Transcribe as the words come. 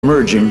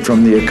emerging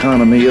from the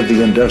economy of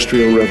the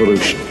Industrial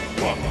Revolution.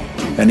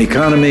 An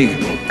economy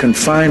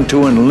confined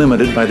to and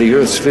limited by the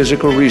Earth's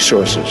physical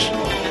resources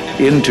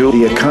into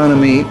the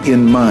economy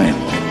in mind,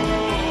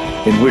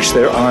 in which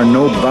there are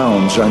no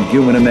bounds on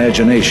human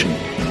imagination,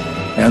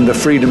 and the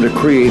freedom to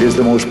create is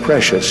the most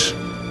precious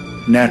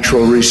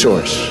natural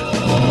resource.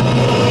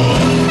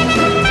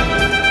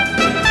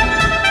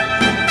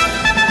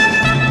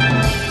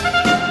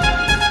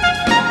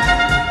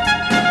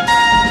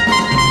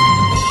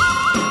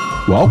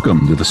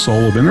 Welcome to the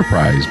Soul of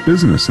Enterprise,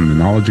 Business and the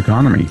Knowledge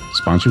Economy,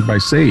 sponsored by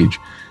SAGE,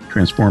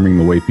 transforming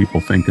the way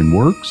people think and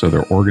work so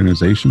their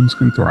organizations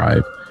can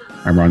thrive.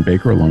 I'm Ron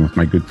Baker, along with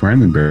my good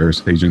friend and Bear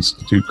Sage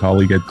Institute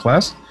colleague Ed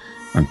Kless.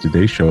 On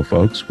today's show,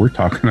 folks, we're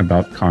talking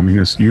about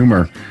communist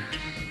humor.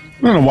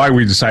 I don't know why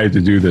we decided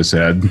to do this,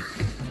 Ed.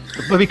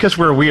 But because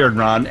we're weird,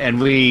 Ron, and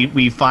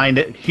we find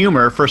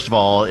humor, first of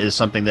all, is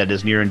something that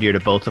is near and dear to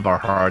both of our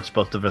hearts.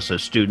 Both of us are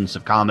students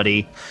of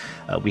comedy.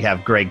 We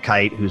have Greg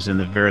Kite, who's in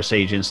the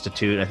VeraSage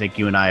Institute. I think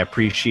you and I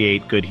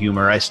appreciate good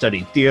humor. I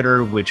studied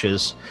theater, which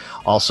is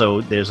also,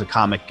 there's a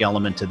comic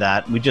element to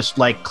that. We just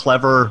like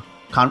clever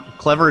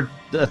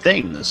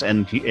things,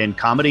 and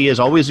comedy is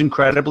always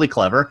incredibly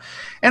clever.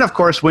 And of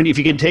course, if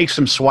you can take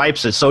some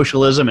swipes at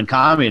socialism and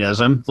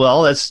communism,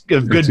 well, that's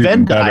a good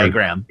Venn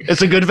diagram.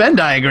 It's a good Venn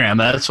diagram.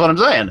 That's what I'm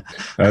saying.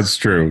 That's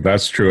true.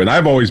 That's true. And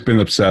I've always been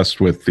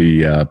obsessed with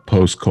the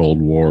post-Cold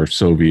War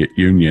Soviet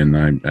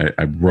Union.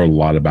 I wrote a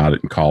lot about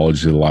it in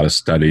college, did a lot of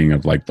studying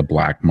of like the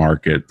black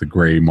market, the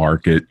gray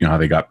market, how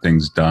they got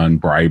things done,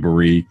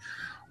 bribery,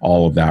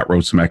 all of that,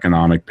 wrote some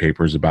economic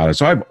papers about it.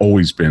 So I've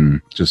always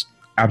been just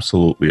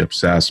absolutely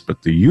obsessed,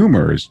 but the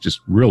humor is just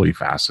really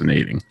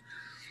fascinating.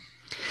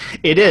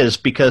 It is,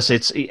 because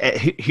it's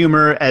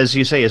humor, as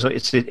you say,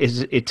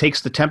 it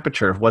takes the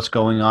temperature of what's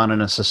going on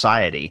in a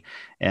society,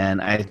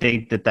 and I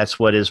think that's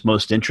what is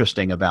most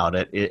interesting about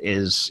it.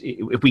 Is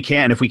if we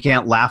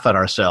can't laugh at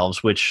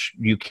ourselves, which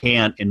you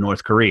can't in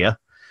North Korea,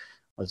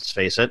 let's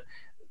face it,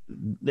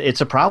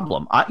 it's a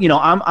problem.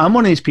 I'm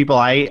one of these people.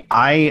 I'm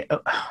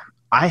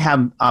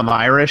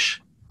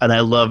Irish, and I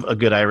love a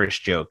good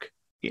Irish joke.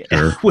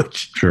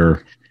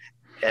 Sure.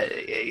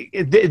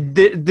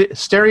 The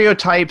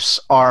stereotypes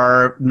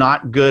are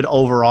not good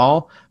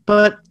overall,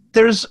 but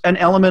there's an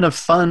element of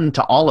fun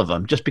to all of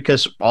them, just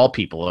because all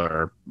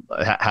people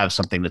have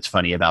something that's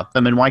funny about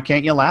them. And why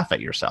can't you laugh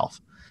at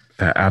yourself?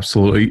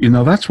 Absolutely.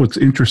 That's what's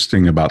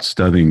interesting about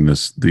studying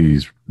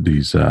these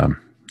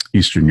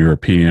Eastern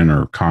European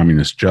or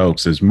communist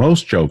jokes, is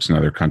most jokes in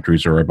other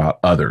countries are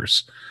about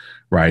others,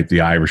 right?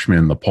 The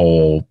Irishman, the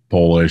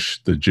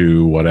Polish, the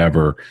Jew,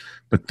 whatever.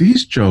 But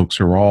these jokes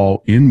are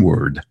all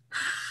inward.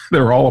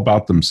 They're all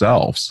about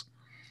themselves.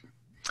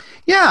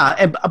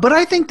 Yeah, but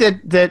I think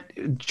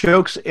that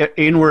jokes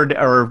inward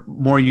are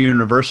more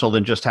universal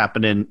than just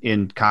happen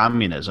in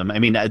communism. I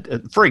mean,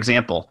 for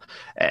example,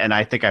 and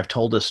I think I've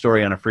told this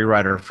story on a Free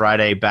Rider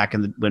Friday back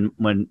in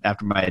when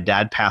after my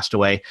dad passed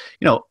away.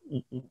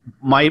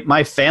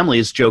 My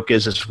family's joke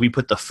is we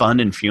put the fun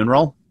in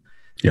funeral.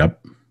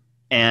 Yep.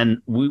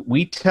 And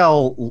we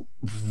tell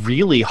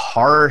really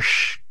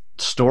harsh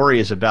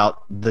stories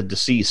about the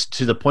deceased,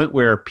 to the point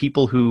where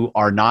people who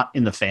are not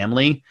in the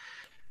family,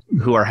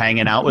 who are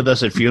hanging out with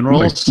us at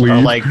funerals,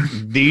 are like,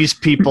 these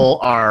people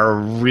are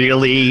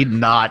really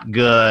not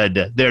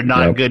good. They're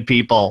not good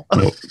people.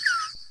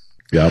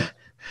 Yep.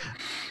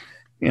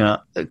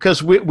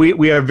 Because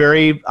we are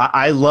very.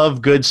 I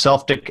love good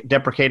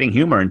self-deprecating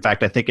humor. In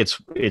fact, I think it's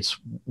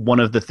one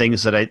of the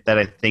things that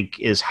I think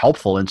is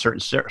helpful in certain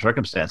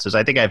circumstances.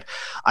 I think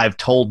I've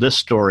told this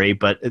story,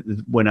 but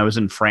when I was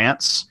in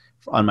France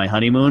on my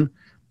honeymoon,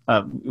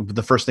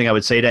 the first thing I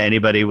would say to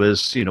anybody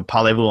was,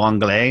 parlez-vous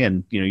anglais?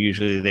 And,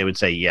 usually they would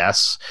say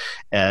yes,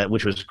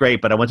 which was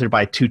great. But I wanted to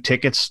buy 2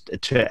 tickets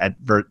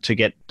to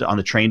get on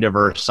the train to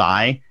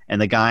Versailles.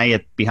 And the guy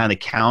behind the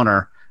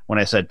counter, when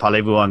I said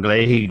parlez-vous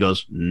anglais, he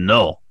goes,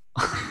 no.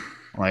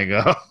 I'm like,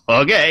 oh,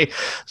 okay.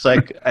 So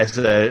I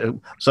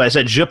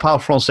said, je parle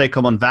français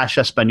comme un vache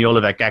espagnole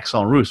avec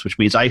accent russe, which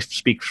means I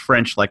speak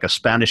French like a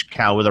Spanish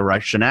cow with a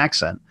Russian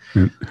accent.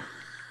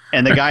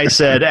 And the guy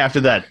said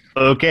after that,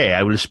 okay,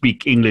 I will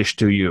speak English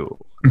to you.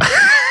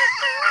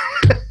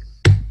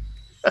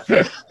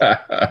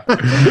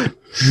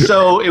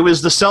 So it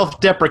was the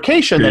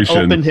self-deprecation that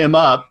opened him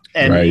up.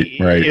 And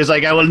he was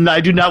like,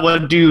 I do not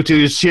want you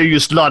to hear you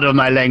slaughter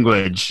my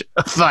language.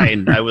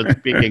 Fine, I will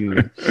speak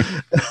English.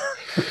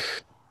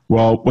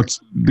 Well,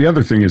 the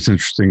other thing that's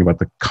interesting about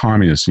the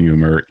communist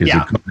humor is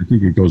I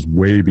think it goes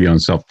way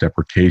beyond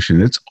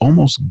self-deprecation. It's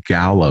almost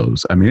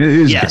gallows. I mean, it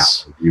is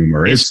gallows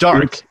humor. It's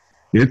dark.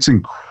 It's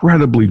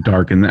incredibly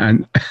dark, and I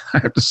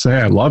have to say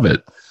I love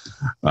it.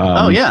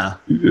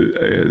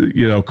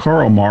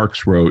 Karl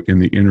Marx wrote in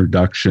the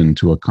introduction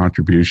to a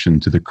contribution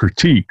to the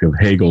critique of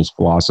Hegel's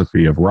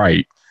philosophy of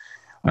right.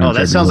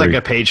 That sounds like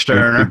a page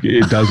turner.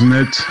 Doesn't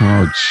it?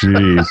 Oh,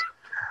 jeez.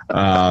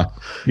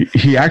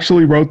 He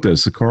actually wrote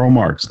this, Karl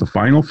Marx: the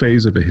final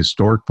phase of a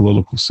historic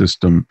political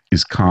system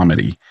is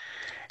comedy.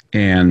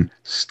 And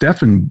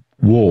Stephen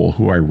Wool,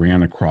 who I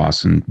ran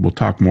across, and we'll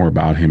talk more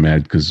about him,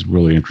 Ed, because it's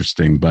really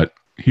interesting. But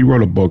he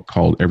wrote a book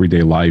called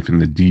Everyday Life in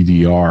the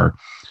DDR,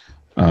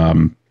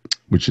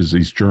 which is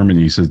East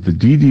Germany. He says the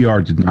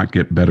DDR did not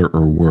get better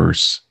or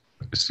worse,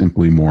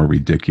 simply more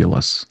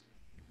ridiculous.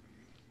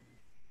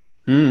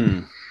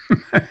 Interesting.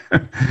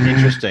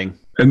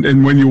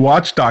 And when you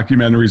watch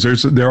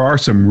documentaries, there are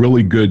some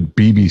really good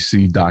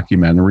BBC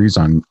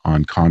documentaries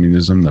on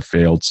communism, the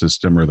failed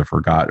system, or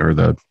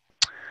the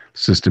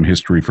system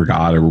history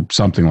forgot, or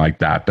something like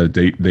that. But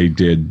they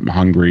did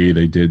Hungary,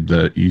 they did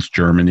the East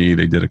Germany,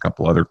 they did a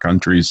couple other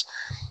countries,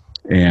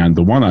 and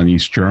the one on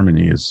East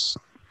Germany is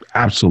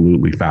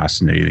absolutely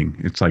fascinating.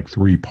 It's like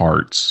 3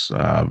 parts,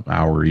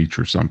 hour each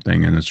or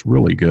something, and it's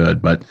really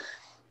good. But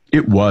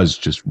it was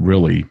just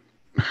really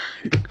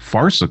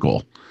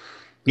farcical.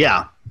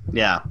 Yeah.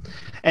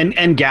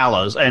 And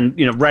gallows. And,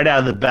 right out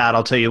of the bat,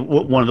 I'll tell you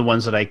one of the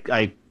ones that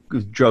I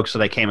jokes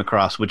that I came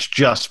across, which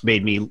just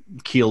made me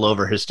keel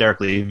over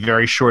hysterically.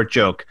 Very short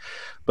joke,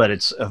 but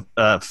it's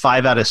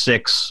 5 out of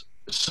 6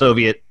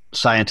 Soviet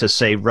scientists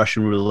say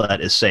Russian roulette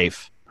is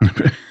safe.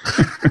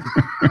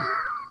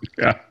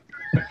 Yeah.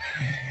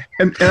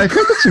 And I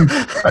think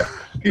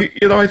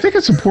I think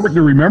it's important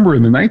to remember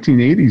in the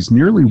 1980s,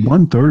 nearly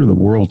 1/3 of the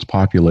world's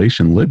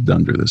population lived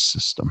under this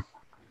system.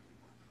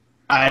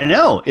 I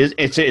know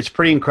it's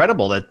pretty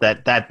incredible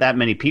that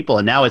many people,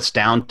 and now it's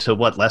down to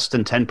what, less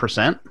than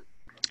 10%.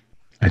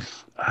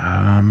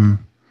 Well,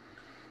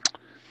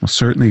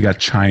 certainly got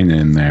China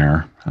in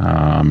there.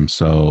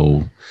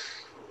 So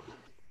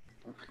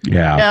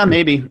yeah,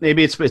 maybe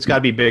it's got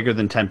to be bigger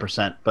than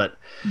 10%, but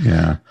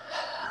yeah.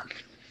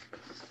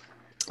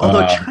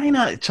 Although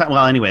China,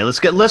 well, anyway, let's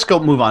go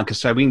move on,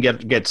 because we can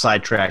get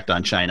sidetracked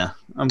on China.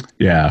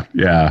 Yeah.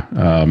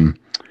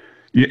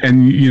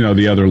 And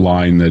the other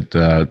line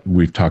that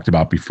we've talked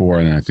about before,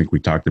 and I think we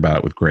talked about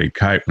it with Greg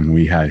Kite when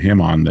we had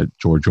him on, that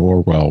George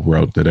Orwell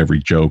wrote, that every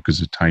joke is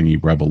a tiny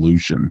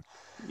revolution.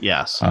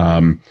 Yes.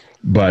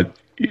 But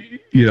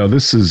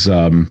this is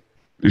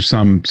there's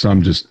some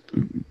just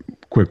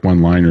quick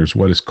one-liners.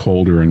 What is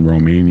colder in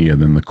Romania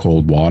than the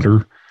cold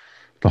water?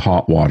 The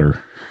hot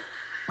water.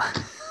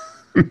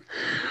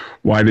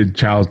 Why did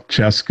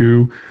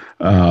Ceausescu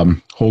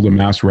hold a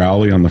mass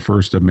rally on the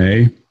 1st of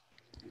May?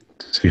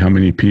 To see how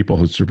many people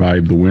had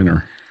survived the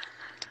winter.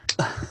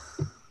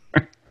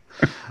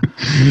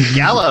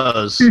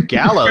 Gallows,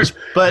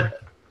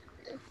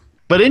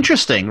 but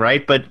interesting,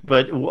 right? But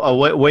a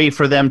way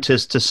for them to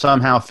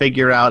somehow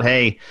figure out,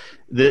 hey,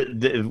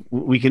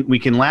 we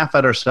can laugh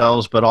at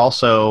ourselves, but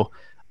also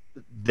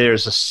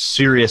there's a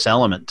serious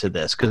element to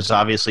this, because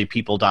obviously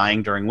people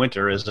dying during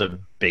winter is a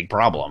big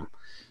problem.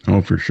 Oh,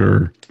 for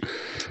sure.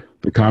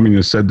 The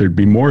communists said there'd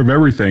be more of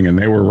everything, and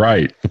they were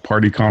right. The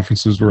party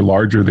conferences were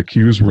larger, the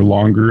queues were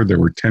longer, there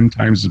were 10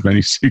 times as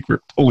many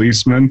secret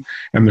policemen,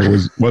 and there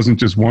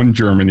wasn't just one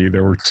Germany,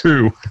 there were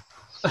 2.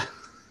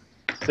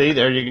 See,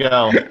 there you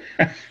go.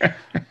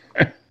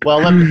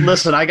 Well,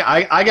 listen,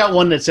 I got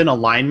one that's in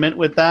alignment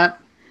with that.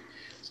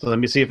 So let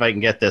me see if I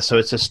can get this. So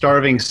it's a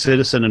starving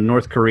citizen in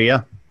North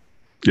Korea.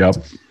 Yep.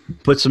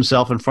 Puts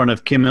himself in front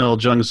of Kim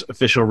Il-jung's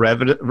official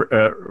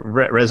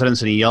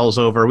residence, and he yells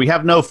over, "We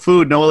have no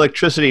food, no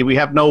electricity, we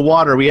have no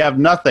water, we have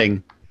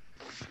nothing."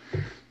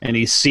 And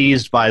he's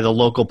seized by the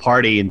local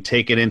party and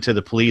taken into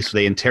the police.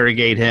 They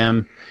interrogate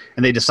him,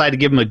 and they decide to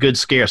give him a good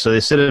scare. So they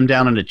sit him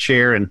down in a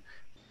chair and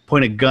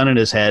point a gun at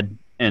his head.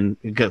 And,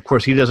 of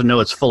course, he doesn't know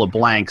it's full of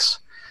blanks.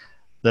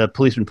 The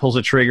policeman pulls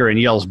a trigger and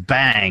yells,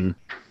 "Bang!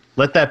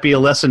 Let that be a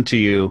lesson to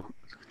you."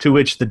 To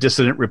which the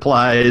dissident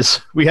replies,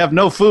 "We have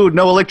no food,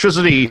 no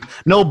electricity,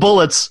 no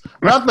bullets,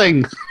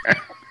 nothing."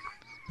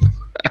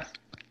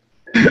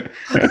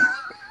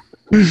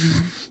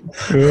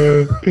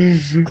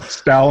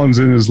 Stalin's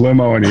in his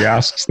limo, and he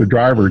asks the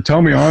driver,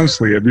 "Tell me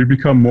honestly, have you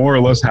become more or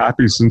less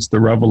happy since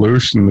the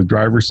revolution?" The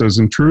driver says,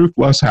 "In truth,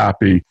 less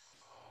happy."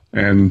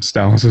 And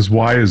Stalin says,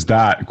 "Why is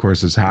that?" Of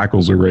course, his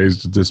hackles are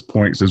raised at this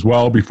point. He says,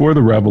 "Well, before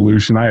the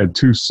revolution, I had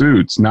 2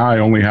 suits. Now I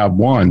only have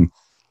 1.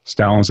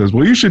 Stalin says,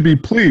 "Well, you should be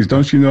pleased.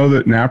 Don't you know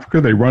that in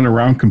Africa they run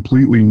around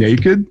completely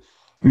naked?"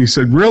 And he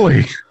said,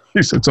 "Really?"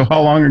 He said, "So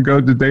how long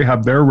ago did they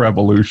have their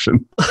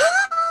revolution?"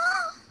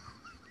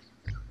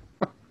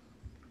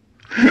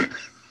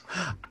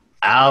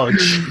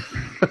 Ouch.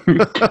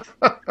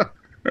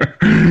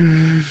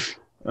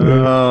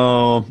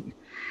 Oh.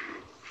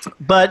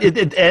 But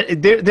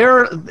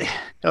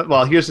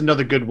well, here's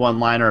another good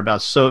one-liner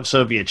about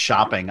Soviet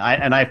shopping.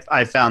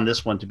 I found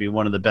this one to be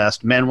one of the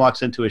best. Man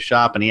walks into a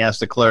shop and he asks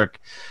the clerk,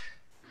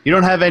 "You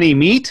don't have any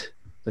meat?"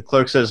 The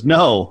clerk says,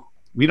 "No,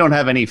 we don't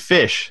have any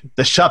fish.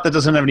 The shop that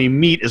doesn't have any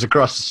meat is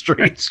across the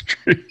street."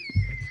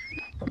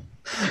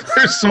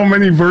 There's so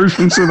many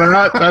versions of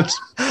that. That's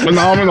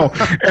phenomenal.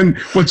 And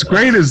what's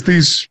great is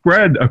these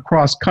spread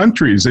across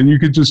countries, and you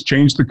could just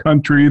change the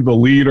country, the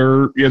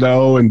leader,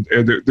 and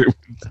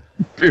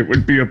it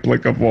would be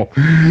applicable.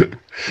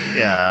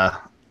 Yeah.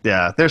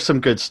 There's some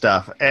good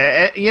stuff.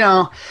 I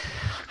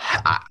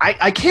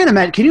can't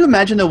imagine. Can you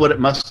imagine, though, what it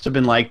must have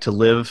been like to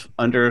live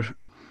under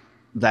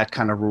that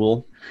kind of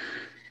rule?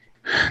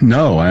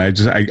 No, I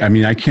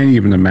mean, I can't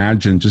even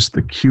imagine just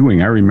the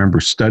queuing. I remember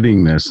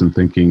studying this and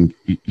thinking,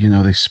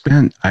 they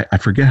spent, I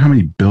forget how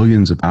many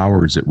billions of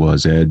hours it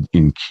was, Ed,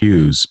 in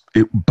queues,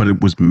 but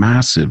it was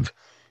massive.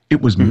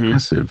 It was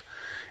massive.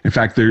 In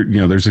fact,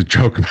 there's a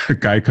joke about a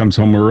guy comes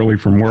home early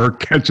from work,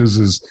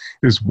 catches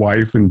his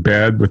wife in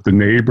bed with the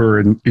neighbor,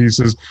 and he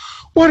says,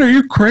 "What, are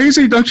you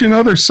crazy? Don't you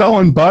know they're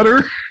selling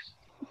butter?"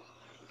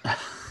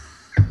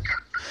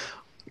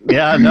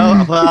 Yeah,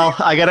 no. Well,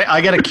 I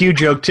got a Q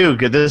joke too.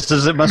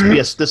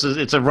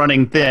 It's a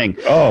running thing.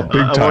 Oh,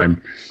 big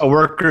time. A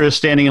worker is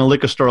standing in a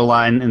liquor store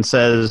line and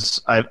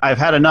says, "I've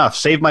had enough.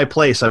 Save my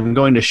place. I'm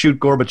going to shoot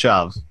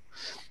Gorbachev."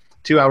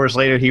 2 hours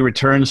later, he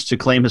returns to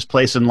claim his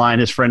place in line.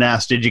 His friend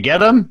asks, "Did you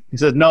get him?" He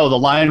said, "No, the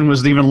line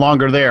was even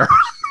longer there."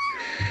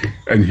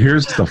 And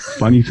here's the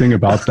funny thing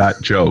about that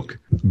joke: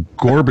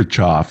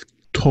 Gorbachev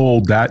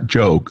told that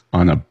joke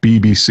on a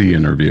BBC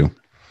interview.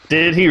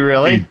 Did he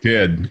really? He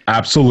did.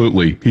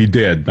 Absolutely. He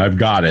did. I've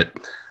got it.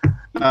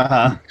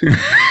 Uh-huh.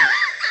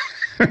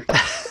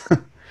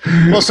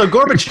 Well, so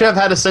Gorbachev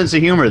had a sense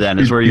of humor then,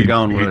 is where you're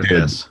going with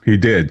this. He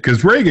did.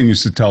 Because Reagan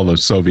used to tell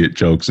those Soviet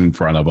jokes in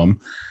front of him.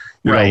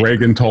 You know,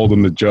 Reagan told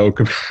him the joke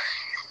of,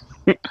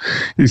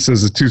 he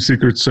says the two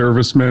Secret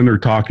Servicemen are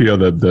talking,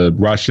 the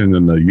Russian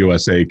and the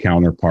USA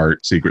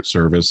counterpart, Secret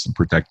Service,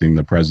 protecting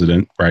the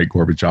president, right?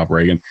 Gorbachev,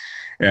 Reagan.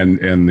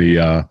 And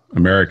the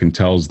American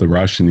tells the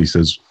Russian, he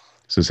says,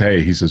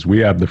 "Hey," he says, "we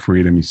have the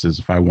freedom." He says,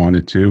 "If I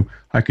wanted to,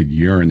 I could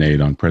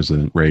urinate on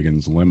President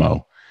Reagan's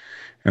limo."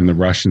 And the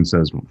Russian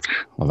says,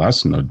 "Well,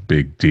 that's no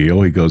big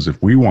deal." He goes,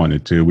 "If we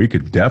wanted to, we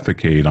could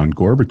defecate on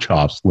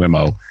Gorbachev's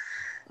limo."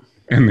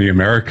 And the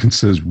American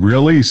says,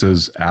 "Really?" He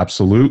says,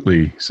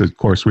 "Absolutely." He says, "Of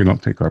course, we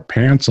don't take our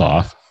pants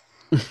off."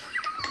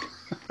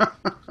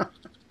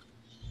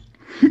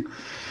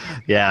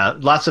 Yeah,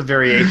 lots of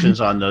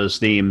variations on those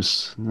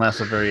themes. We'll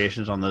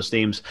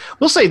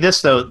say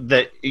this, though,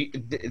 that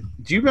do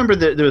you remember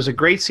that there was a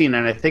great scene,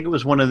 and I think it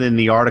was one of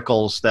the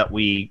articles that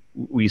we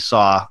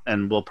saw,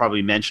 and we'll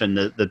probably mention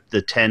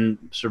the 10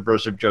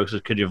 subversive jokes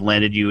that could have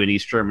landed you in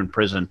East German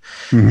prison.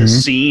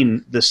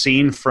 Mm-hmm. The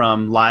scene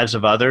from Lives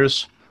of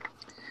Others.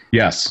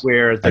 Yes,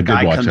 where the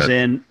guy comes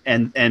in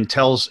and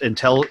tells a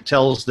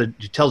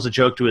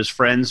joke to his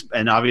friends,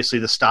 and obviously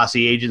the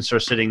Stasi agents are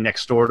sitting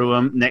next door to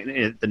him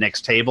at the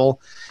next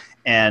table,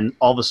 and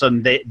all of a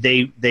sudden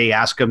they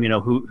ask him,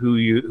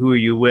 who are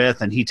you with,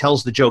 and he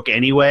tells the joke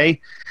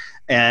anyway,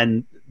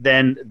 and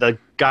then the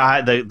guy,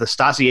 the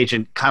Stasi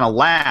agent, kind of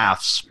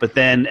laughs, but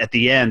then at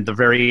the end, the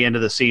very end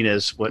of the scene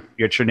is, "What's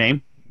your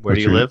name? Where do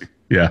you live?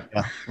 Yeah.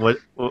 What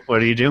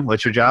do you do?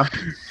 What's your job?"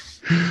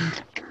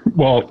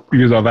 Well,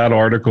 that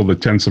article, the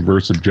 10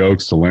 subversive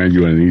jokes to land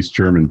you in an East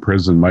German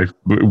prison,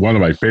 one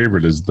of my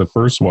favorite is the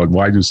first one.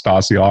 "Why do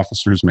Stasi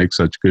officers make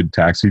such good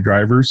taxi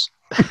drivers?"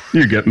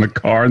 You get in the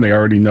car and they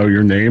already know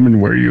your name and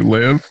where you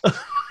live.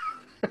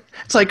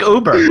 It's like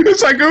Uber.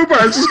 It's like Uber.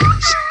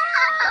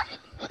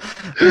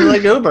 It's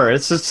like Uber.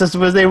 It's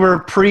just they were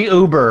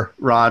pre-Uber,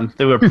 Ron.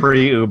 They were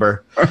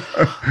pre-Uber. All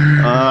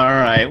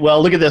right.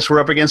 Well, look at this. We're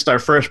up against our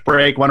first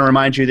break. Want to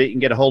remind you that you can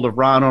get a hold of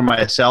Ron or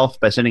myself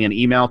by sending an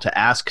email to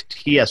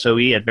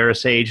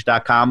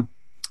asktsoe@verisage.com.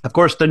 Of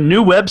course, the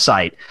new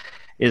website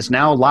is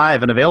now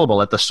live and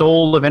available at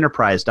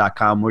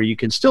thesoulofenterprise.com, where you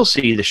can still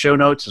see the show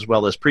notes as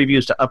well as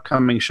previews to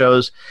upcoming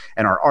shows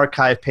and our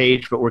archive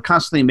page. But we're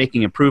constantly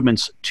making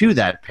improvements to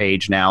that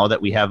page now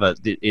that we have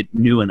it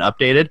new and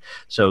updated.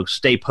 So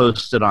stay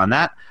posted on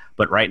that.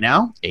 But right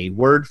now, a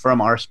word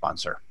from our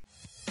sponsor.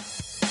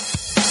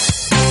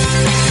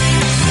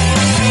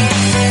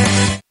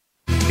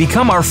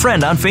 Become our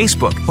friend on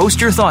Facebook. Post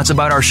your thoughts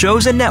about our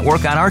shows and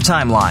network on our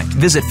timeline.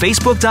 Visit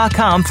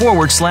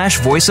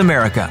facebook.com/Voice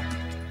America.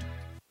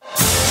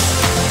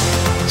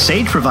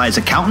 Sage provides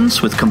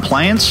accountants with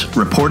compliance,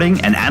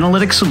 reporting, and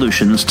analytic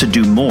solutions to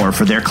do more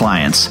for their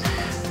clients.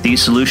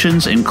 These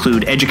solutions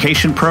include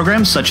education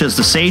programs such as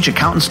the Sage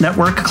Accountants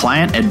Network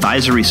Client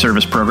Advisory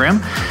Service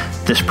Program.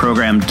 This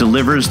program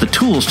delivers the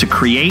tools to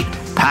create,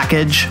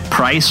 package,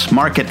 price,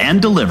 market,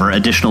 and deliver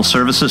additional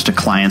services to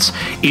clients,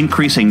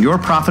 increasing your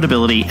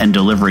profitability and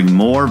delivering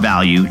more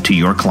value to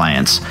your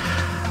clients.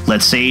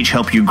 Let Sage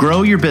help you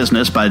grow your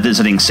business by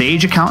visiting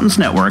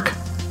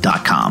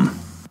sageaccountantsnetwork.com.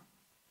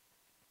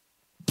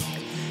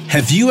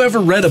 Have you ever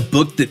read a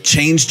book that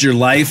changed your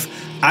life?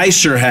 I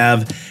sure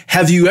have.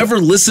 Have you ever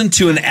listened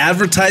to an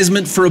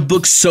advertisement for a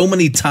book so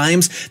many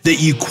times that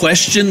you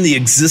question the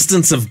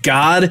existence of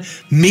God?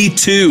 Me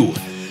too.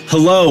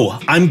 Hello,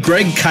 I'm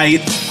Greg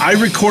Kite. I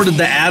recorded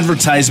the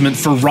advertisement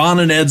for Ron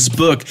and Ed's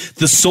book,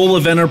 The Soul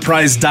of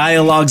Enterprise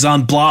Dialogues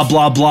on blah,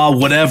 blah, blah,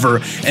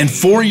 whatever. And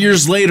 4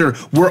 years later,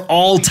 we're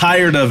all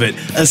tired of it,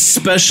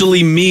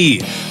 especially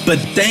me. But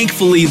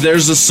thankfully,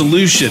 there's a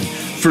solution.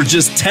 For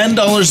just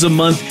 $10 a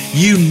month,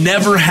 you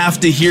never have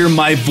to hear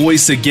my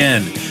voice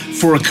again.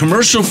 For a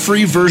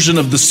commercial-free version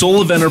of The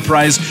Soul of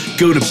Enterprise,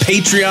 go to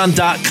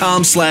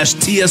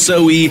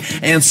patreon.com/TSOE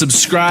and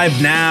subscribe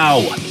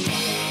now.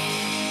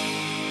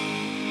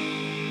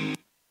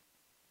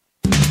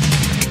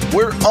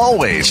 We're We're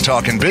always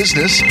talking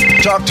business.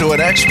 Talk to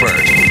an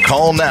expert.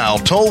 Call now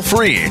toll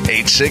free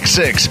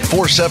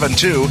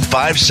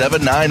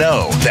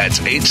 866-472-5790. That's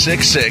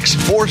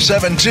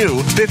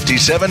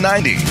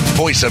 866-472-5790.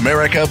 Voice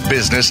America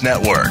Business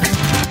Network.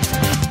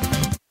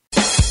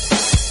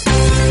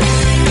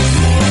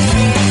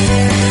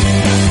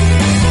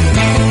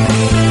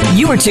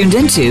 You are tuned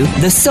into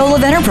The Soul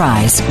of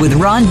Enterprise with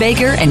Ron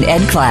Baker and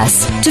Ed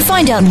Kless. To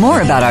find out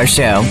more about our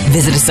show,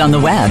 visit us on the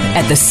web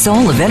at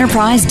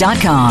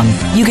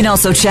thesoulofenterprise.com. You can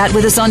also chat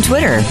with us on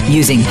Twitter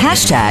using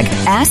hashtag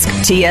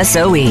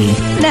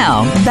AskTSOE.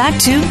 Now,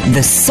 back to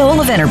The Soul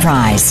of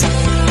Enterprise.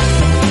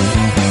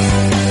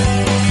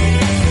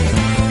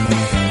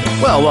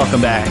 Well, welcome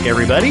back,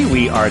 everybody.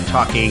 We are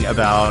talking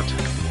about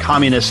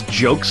communist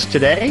jokes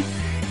today.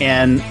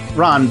 And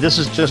Ron, this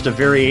is just a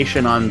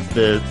variation on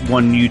the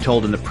one you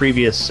told in the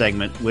previous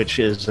segment, which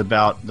is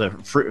about the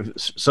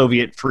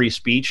Soviet free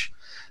speech.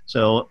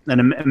 So an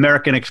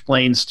American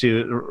explains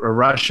to a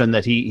Russian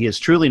that he is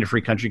truly in a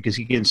free country because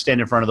he can stand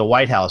in front of the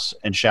White House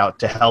and shout,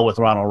 "To hell with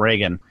Ronald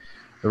Reagan."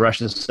 The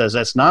Russian says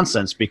that's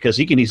nonsense because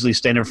he can easily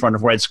stand in front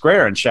of Red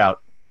Square and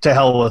shout, "To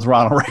hell with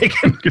Ronald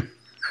Reagan."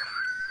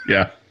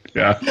 Yeah.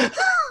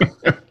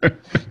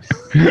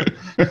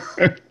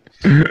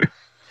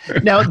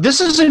 Now,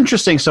 this is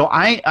interesting. So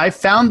I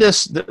found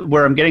this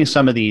where I'm getting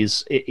some of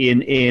these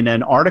in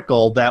an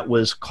article that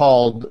was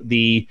called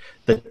the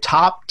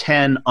top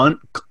 10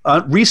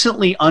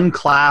 recently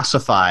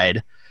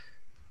unclassified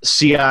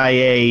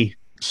CIA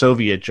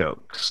Soviet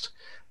jokes.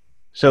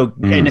 So,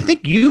 and I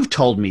think you've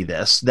told me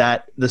this,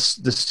 that the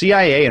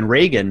CIA and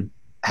Reagan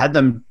had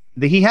them,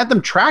 he had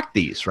them track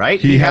these,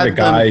 right? He had a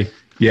guy.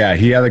 Yeah,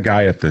 he had a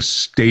guy at the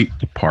State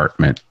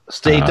Department.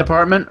 State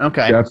Department?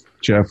 Okay.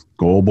 Jeff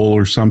Goebel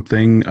or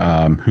something,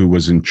 who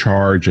was in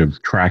charge of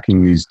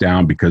tracking these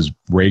down because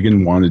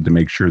Reagan wanted to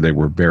make sure they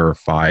were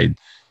verified,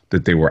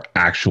 that they were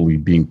actually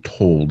being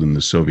told in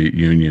the Soviet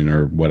Union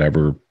or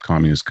whatever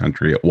communist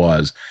country it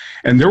was.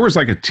 And there was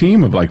like a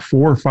team of like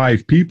 4 or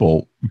 5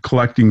 people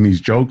collecting these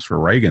jokes for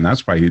Reagan.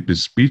 That's why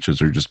his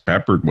speeches are just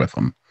peppered with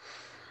them.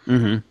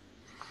 Mm-hmm.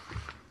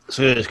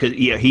 So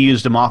he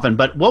used them often,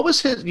 but what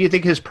was do you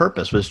think his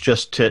purpose was?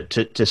 Just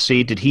to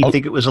see? Did he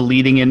think it was a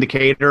leading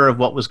indicator of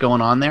what was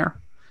going on there?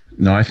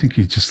 No, I think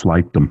he just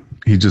liked them.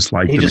 He just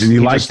liked them, and he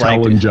liked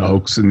telling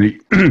jokes. And he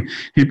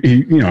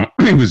he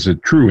was a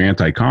true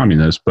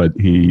anti-communist, but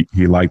he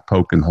liked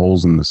poking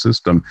holes in the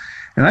system.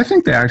 And I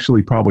think they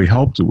actually probably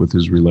helped it with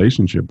his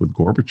relationship with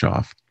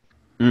Gorbachev.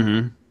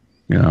 Mm-hmm.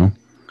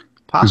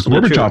 Because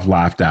Gorbachev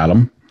laughed at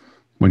him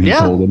when he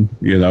told him.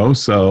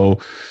 So.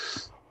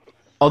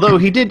 Although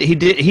he did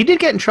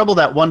get in trouble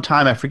that one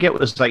time. I forget what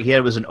it was like. It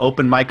was an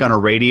open mic on a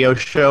radio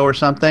show or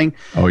something.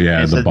 Oh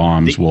yeah, the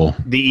bombs will.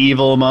 The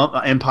evil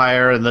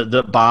empire and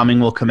the bombing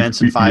will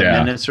commence in 5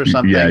 minutes or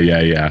something.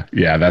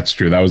 Yeah. That's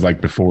true. That was like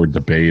before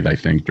debate, I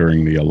think,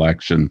 during the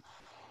election.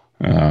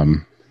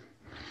 Ed,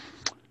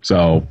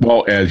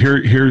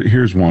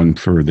 here's one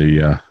for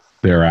the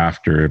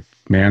thereafter. If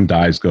man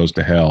dies, goes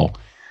to hell,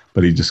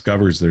 but he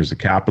discovers there's a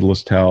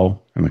capitalist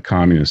hell and a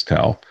communist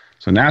hell.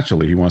 So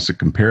naturally, he wants to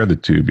compare the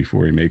two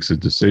before he makes a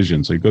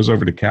decision. So he goes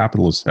over to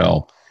capitalist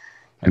hell,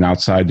 and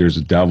outside there's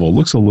a devil.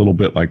 Looks a little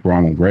bit like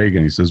Ronald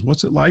Reagan. He says,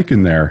 "What's it like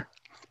in there?"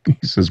 He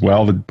says,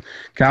 "Well, the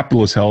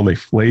capitalist hell, they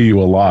flay you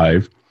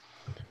alive,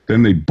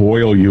 then they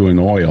boil you in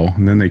oil,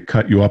 and then they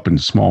cut you up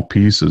into small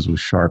pieces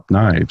with sharp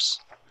knives."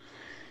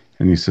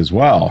 And he says,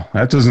 "Well,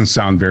 that doesn't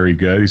sound very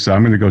good." He said,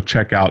 "I'm going to go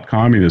check out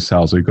communist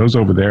hell." So he goes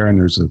over there, and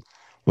there's a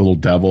little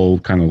devil,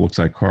 kind of looks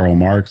like Karl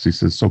Marx. He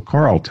says, "So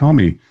Karl, tell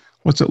me,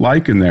 what's it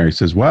like in there?" He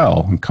says,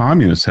 "Well, in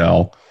communist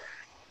hell,"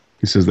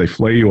 he says, "they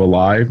flay you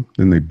alive,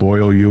 then they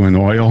boil you in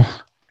oil,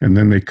 and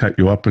then they cut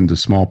you up into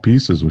small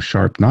pieces with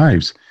sharp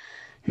knives."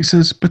 He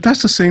says, "But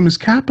that's the same as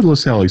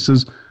capitalist hell." He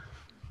says,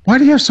 "Why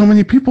do you have so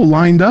many people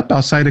lined up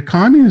outside of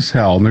communist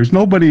hell, and there's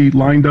nobody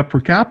lined up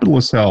for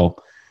capitalist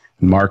hell?"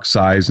 And Marx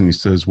sighs and he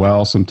says,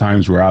 "Well,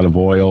 sometimes we're out of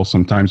oil,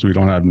 sometimes we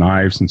don't have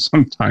knives, and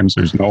sometimes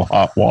there's no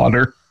hot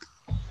water."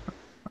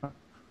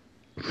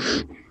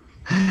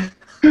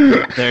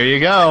 There you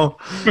go.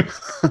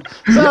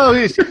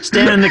 So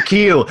stand in the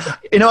queue.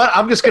 You know what?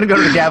 I'm just going to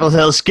go to the Capitol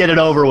Hill. Let's get it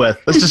over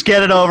with. Let's just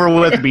get it over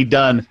with. Be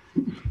done.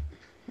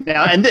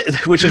 Now, and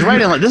which is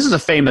right in line. This is a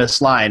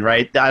famous line,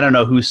 right? I don't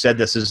know who said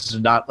this. This is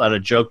not a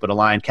joke, but a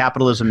line.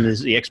 Capitalism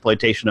is the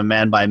exploitation of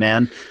man by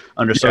man.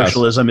 Under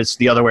socialism, it's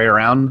the other way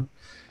around.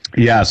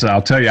 Yes,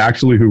 I'll tell you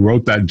actually who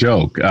wrote that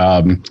joke.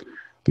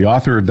 The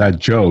author of that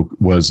joke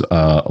was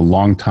a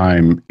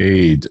longtime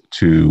aide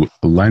to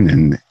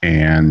Lenin,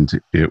 and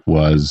it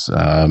was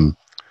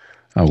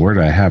where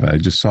did I have it? I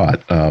just saw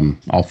it.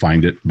 I'll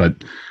find it. But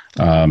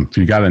if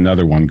you got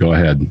another one, go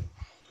ahead.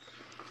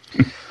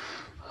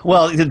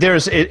 Well,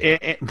 there's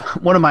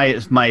one of my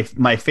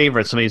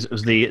favorites. I mean,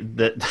 was the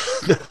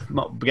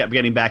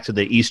getting back to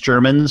the East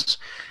Germans.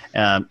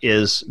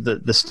 Is the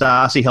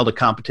Stasi held a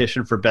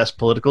competition for best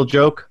political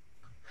joke?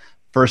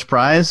 First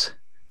prize,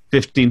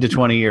 15 to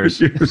 20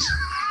 years.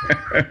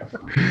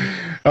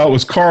 Oh, it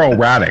was Karl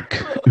Radek,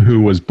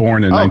 who was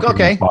born in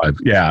 1905.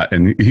 Yeah,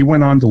 and he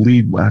went on to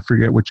lead, I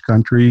forget which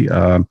country.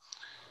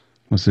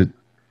 Was it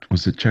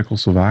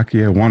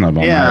Czechoslovakia? One of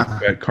them. Yeah.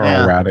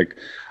 Karl Radek.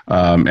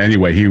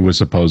 Anyway, he was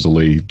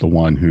supposedly the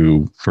one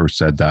who first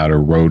said that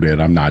or wrote it.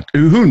 I'm not.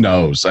 Who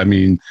knows? I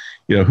mean,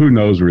 who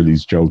knows where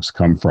these jokes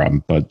come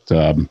from? But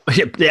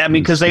yeah, I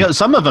mean, because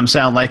some of them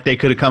sound like they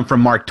could have come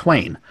from Mark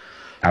Twain.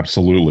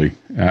 Absolutely,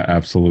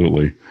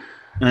 absolutely.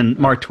 And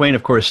Mark Twain,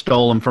 of course,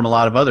 stole them from a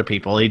lot of other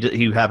people.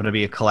 He happened to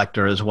be a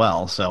collector as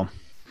well. So.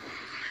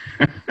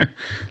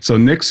 So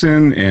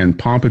Nixon and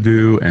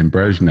Pompidou and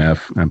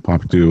Brezhnev, and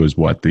Pompidou is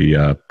what,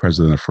 the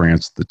president of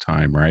France at the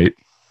time, right?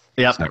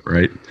 Yeah. Is that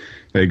right?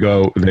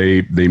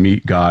 They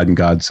meet God, and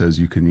God says,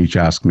 you can each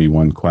ask me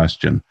one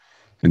question.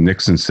 And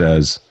Nixon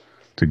says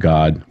to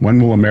God,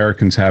 when will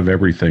Americans have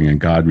everything? And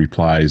God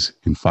replies,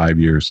 in 5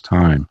 years'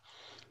 time.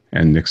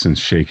 And Nixon's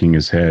shaking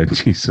his head.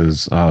 He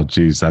says, oh,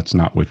 geez, that's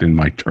not within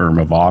my term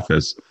of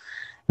office.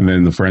 And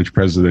then the French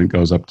president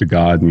goes up to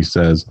God and he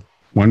says,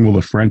 when will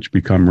the French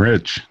become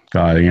rich?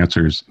 God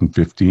answers, in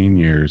 15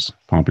 years.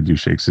 Pompidou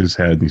shakes his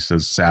head and he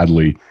says,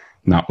 sadly,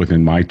 not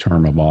within my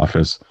term of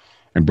office.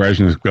 And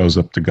Brezhnev goes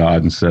up to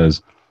God and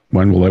says,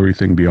 when will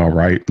everything be all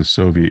right in the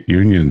Soviet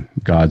Union?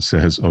 God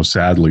says, oh,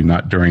 sadly,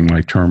 not during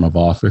my term of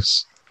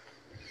office.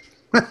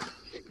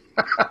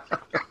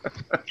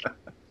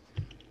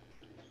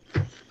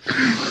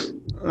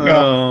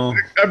 Oh.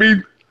 I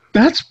mean,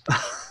 that's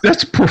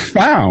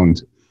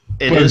profound.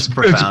 It is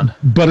profound.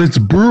 But it's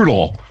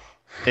brutal.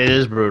 It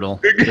is brutal.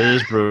 It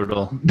is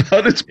brutal.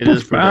 But it's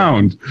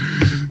profound.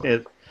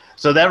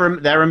 So that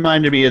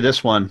reminded me of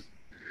this one.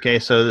 Okay,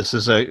 so this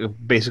is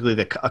basically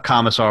a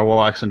commissar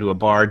walks into a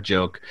bar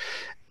joke,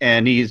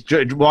 and he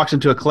walks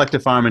into a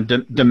collective farm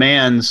and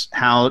demands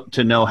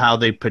to know how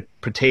the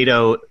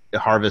potato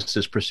harvest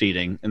is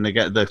proceeding. And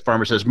the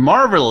farmer says,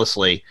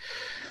 marvelously.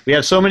 We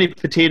have so many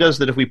potatoes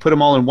that if we put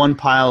them all in one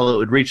pile, it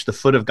would reach the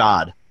foot of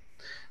God.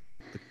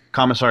 The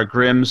commissar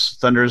Grimm's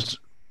thunders,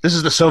 this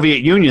is the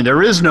Soviet Union.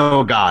 There is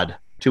no God.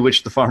 To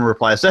which the farmer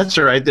replies, that's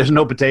all right. There's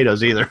no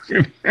potatoes either.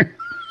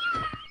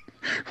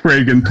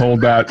 Reagan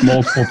told that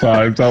multiple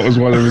times. That was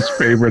one of his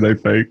favorite, I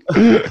think.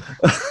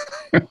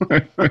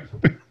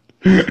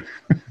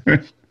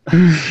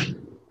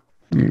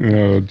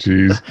 Oh,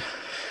 geez.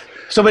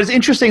 So, but it's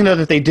interesting, though,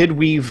 that they did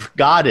weave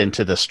God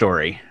into the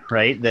story,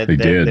 right? They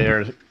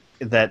did.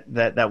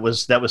 That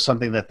was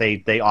something that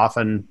they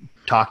often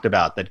talked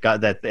about, that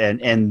God,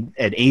 and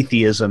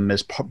atheism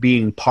as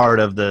being part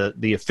of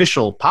the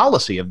official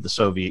policy of the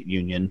Soviet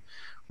Union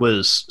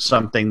was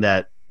something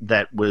that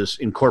was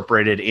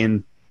incorporated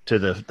into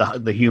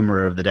the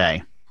humor of the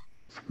day.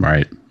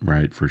 Right,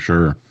 for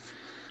sure.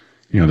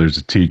 There's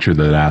a teacher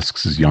that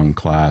asks his young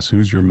class,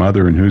 who's your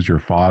mother and who's your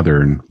father?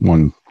 And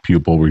one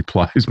pupil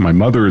replies, my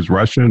mother is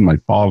Russia and my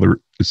father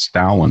is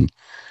Stalin.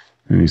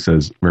 And he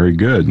says, very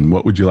good. And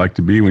what would you like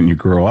to be when you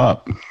grow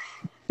up?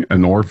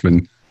 An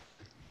orphan.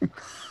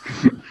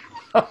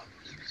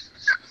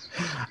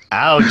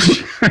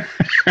 Ouch.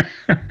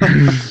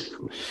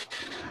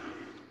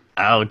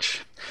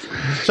 Ouch.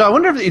 So I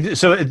wonder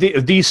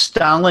if these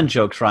Stalin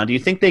jokes, Ron, do you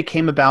think they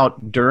came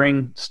about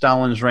during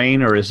Stalin's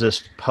reign, or is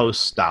this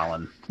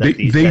post-Stalin? They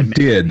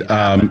did.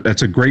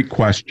 That's a great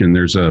question.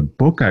 There's a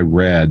book I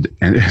read,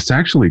 and it's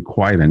actually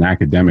quite an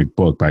academic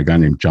book by a guy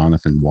named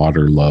Jonathan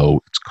Waterlow.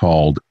 It's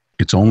called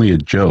It's Only a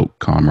Joke,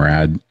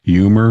 Comrade,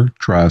 Humor,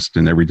 Trust,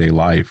 and Everyday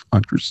Life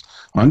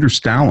under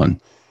Stalin.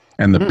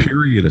 And the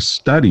period of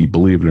study,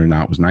 believe it or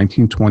not, was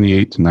 1928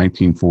 to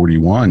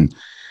 1941.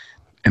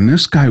 And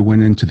this guy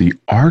went into the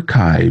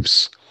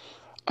archives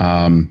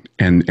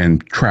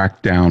and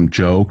tracked down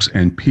jokes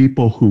and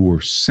people who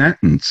were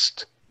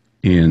sentenced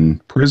in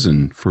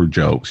prison for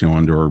jokes,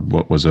 under,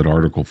 what was it,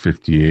 Article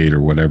 58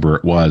 or whatever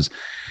it was.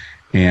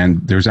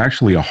 And there's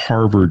actually a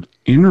Harvard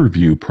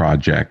interview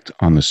project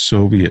on the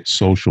Soviet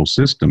social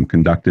system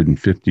conducted in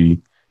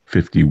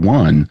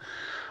 1951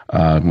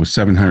 with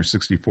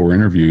 764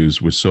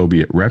 interviews with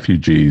Soviet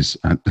refugees.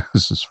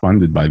 This is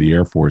funded by the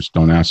Air Force.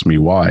 Don't ask me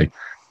why.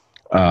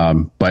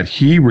 But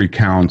he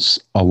recounts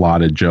a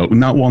lot of jokes.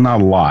 Not a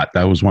lot.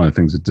 That was one of the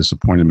things that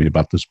disappointed me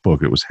about this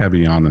book. It was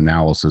heavy on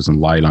analysis and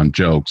light on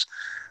jokes.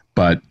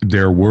 But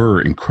there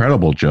were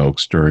incredible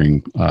jokes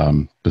during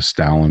the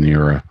Stalin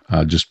era.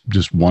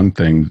 Just one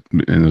thing,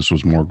 and this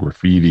was more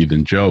graffiti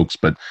than jokes,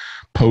 but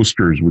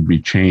posters would be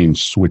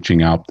changed,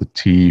 switching out the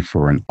T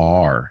for an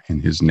R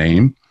in his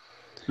name.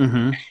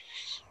 Mm-hmm.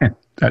 And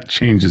that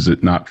changes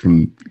it not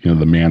from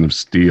the man of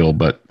steel,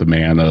 but the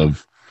man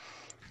of,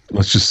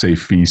 let's just say,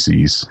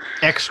 feces.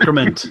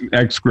 Excrement.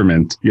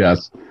 Excrement,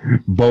 yes.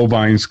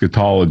 Bovine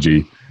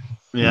scatology.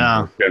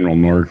 Yeah.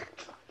 General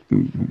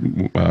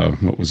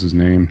what was his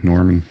name?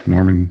 Norman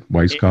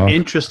Weisskopf.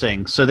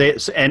 Interesting. So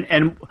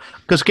and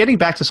because getting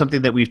back to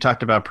something that we've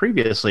talked about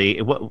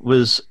previously, what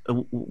was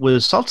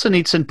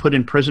Solzhenitsyn put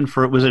in prison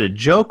for? Was it a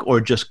joke or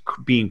just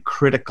being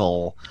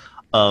critical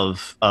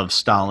of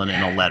Stalin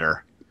in a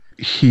letter?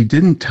 He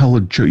didn't tell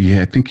a joke.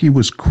 Yeah, I think he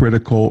was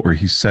critical, or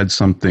he said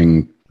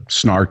something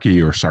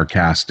snarky or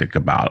sarcastic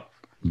about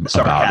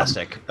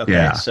sarcastic.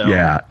 About him.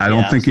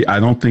 Okay, I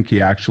don't think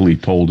he actually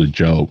told a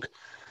joke.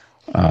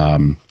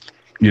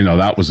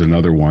 That was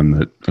another one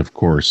that, of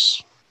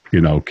course,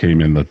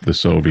 came in the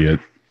Soviet.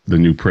 The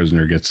new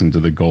prisoner gets into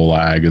the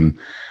Gulag, and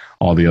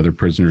all the other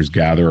prisoners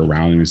gather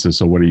around him. He says,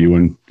 "So what are you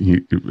in?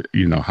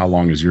 How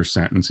long is your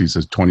sentence?" He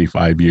says,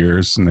 25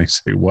 years. And they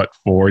say, "What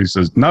for?" He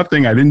says,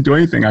 "Nothing. I didn't do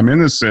anything. I'm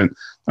innocent."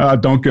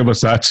 Don't give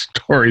us that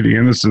story. The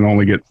innocent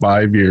only get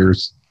 5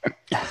 years.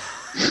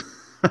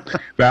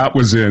 That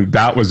was in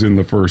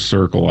the first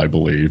circle, I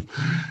believe.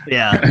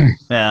 Yeah.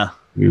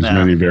 There's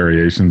many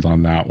variations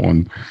on that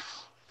one.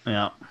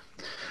 Yeah.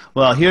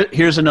 Well,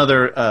 here's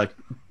another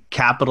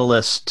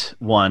capitalist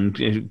one,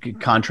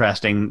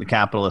 contrasting the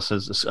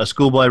capitalists. A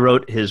schoolboy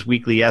wrote his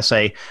weekly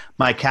essay,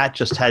 "My cat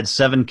just had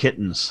 7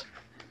 kittens.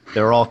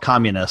 They're all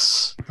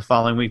communists." The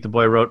following week, the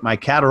boy wrote, "My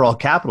cat are all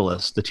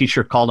capitalists." The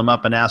teacher called him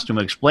up and asked him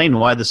to explain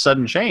why the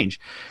sudden change.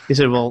 He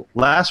said, "Well,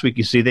 last week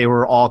you said they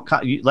were all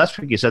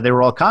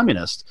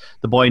communists."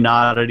 The boy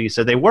nodded. He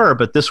said they were,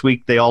 but this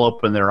week they all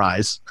opened their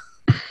eyes.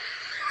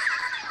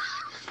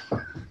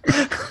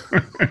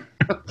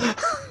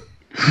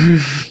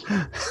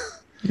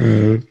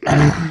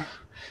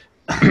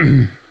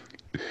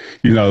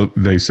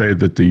 They say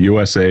that the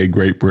USA,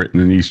 Great Britain,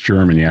 and East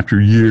Germany, after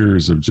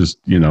years of just,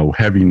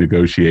 heavy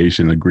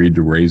negotiation, agreed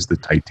to raise the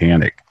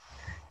Titanic.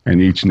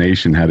 And each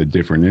nation had a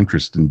different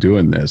interest in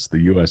doing this.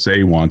 The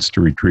USA wants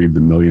to retrieve the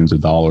millions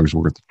of dollars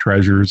worth of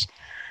treasures.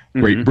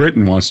 Great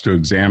Britain wants to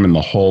examine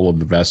the hull of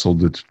the vessel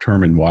to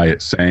determine why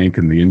it sank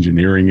and the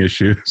engineering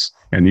issues.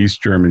 And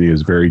East Germany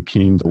is very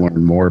keen to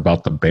learn more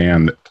about the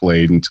band that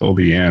played until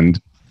the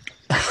end.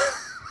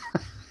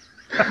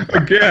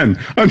 Again,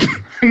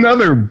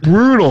 another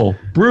brutal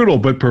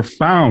but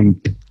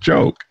profound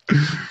joke.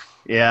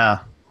 Yeah.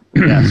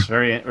 Yes,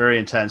 very, very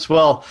intense.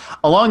 Well,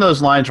 along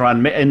those lines,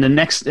 Ron, in the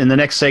next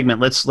segment,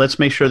 let's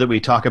make sure that we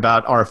talk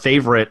about our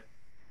favorite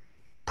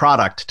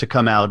product to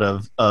come out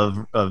of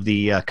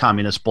the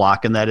communist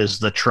bloc, and that is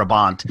the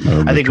Trabant.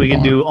 I think we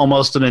can do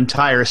almost an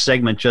entire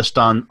segment just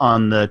on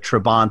the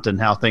Trabant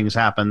and how things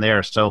happen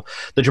there. So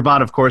the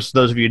Trabant, of course,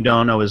 those of you who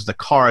don't know, is the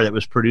car that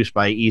was produced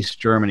by East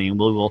Germany, and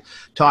we will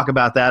talk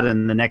about that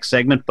in the next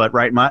segment. But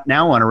right now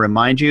I want to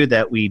remind you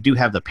that we do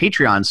have the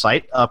Patreon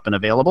site up and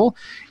available,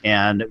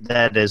 and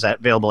that is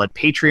available at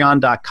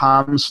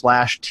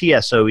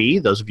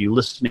patreon.com/TSOE. Those of you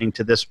listening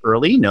to this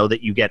early know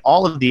that you get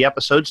all of the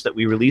episodes that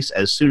we release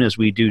as soon as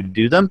we do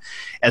them,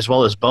 as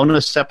well as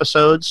bonus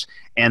episodes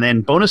and then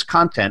bonus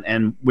content.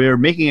 And we're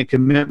making a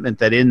commitment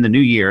that in the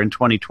new year, in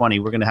 2020,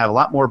 we're going to have a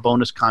lot more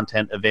bonus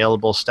content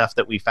available, stuff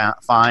that we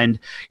find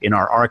in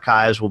our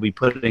archives we'll be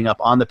putting up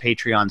on the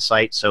Patreon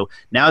site. So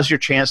now's your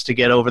chance to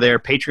get over there,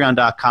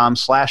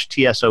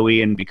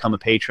 patreon.com/TSOE, and become a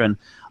patron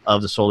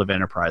of the Soul of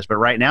Enterprise. But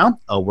right now,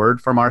 a word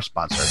from our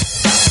sponsor.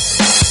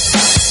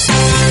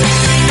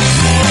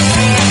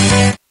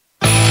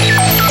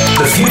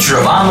 The future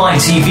of online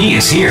TV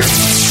is here.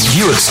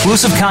 View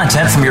exclusive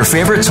content from your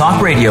favorite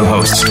talk radio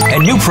hosts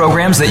and new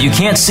programs that you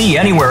can't see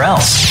anywhere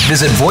else.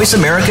 Visit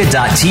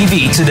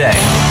voiceamerica.tv today.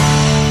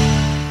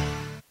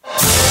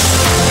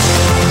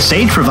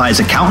 Sage provides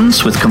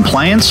accountants with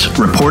compliance,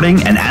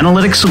 reporting, and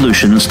analytic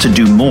solutions to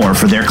do more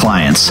for their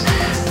clients.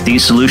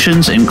 These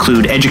solutions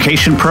include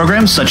education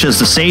programs such as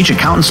the Sage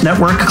Accountants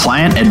Network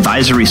Client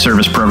Advisory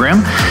Service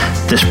Program.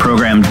 This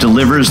program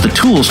delivers the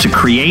tools to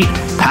create,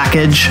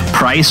 package,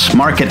 price,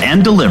 market,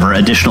 and deliver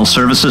additional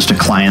services to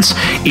clients,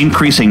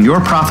 increasing your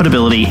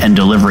profitability and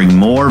delivering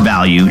more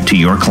value to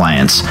your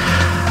clients.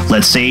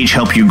 Let Sage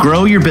help you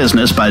grow your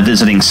business by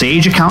visiting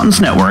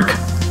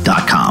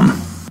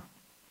sageaccountantsnetwork.com.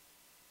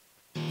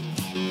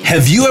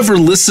 Have you ever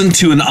listened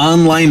to an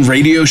online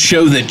radio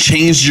show that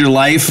changed your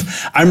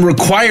life? I'm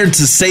required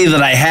to say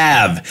that I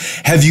have.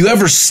 Have you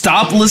ever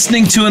stopped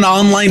listening to an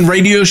online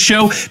radio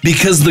show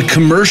because the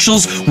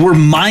commercials were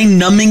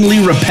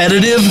mind-numbingly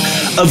repetitive?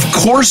 Of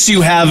course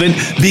you haven't,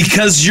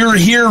 because you're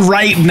here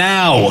right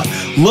now.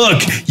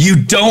 Look, you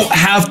don't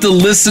have to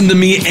listen to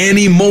me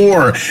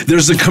anymore.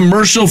 There's a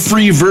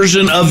commercial-free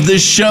version of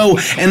this show,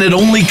 and it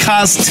only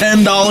costs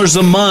 $10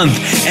 a month.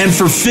 And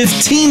for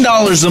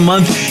 $15 a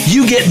month,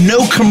 you get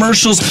no commercials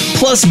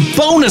plus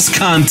bonus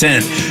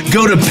content.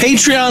 Go to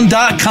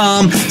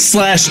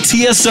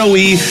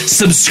patreon.com/TSOE,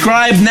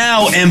 subscribe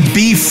now, and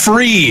be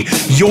free.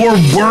 You're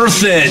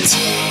worth it.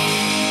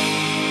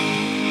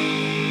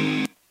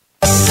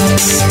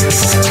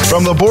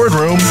 From the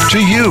boardroom to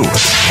you,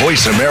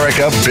 Voice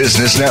America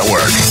Business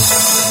Network.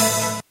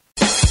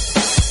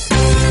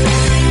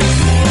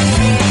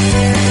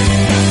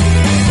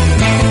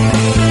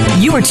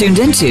 You are tuned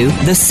into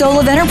The Soul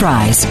of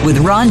Enterprise with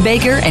Ron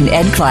Baker and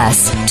Ed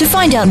Kless. To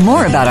find out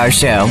more about our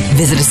show,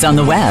 visit us on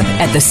the web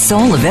at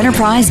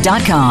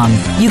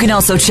thesoulofenterprise.com. You can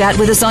also chat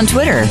with us on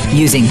Twitter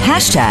using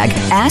hashtag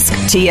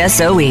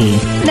AskTSOE.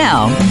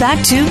 Now,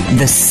 back to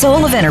The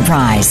Soul of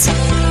Enterprise.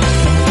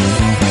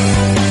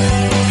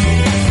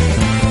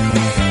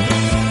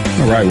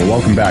 All right, well,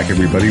 welcome back,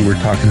 everybody.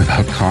 We're talking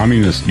about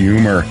communist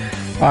humor.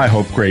 I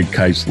hope Greg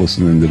Kite's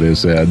listening to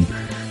this, Ed.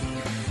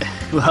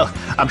 Well,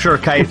 I'm sure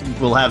Kite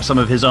will have some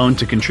of his own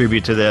to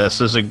contribute to this.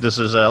 This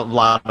is a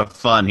lot of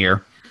fun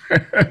here.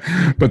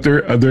 But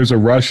there's a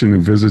Russian who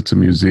visits a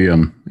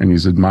museum, and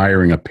he's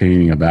admiring a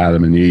painting of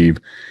Adam and Eve,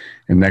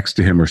 and next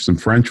to him are some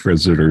French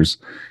visitors,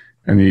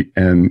 and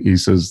he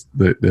says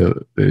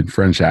the in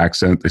French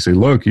accent, they say,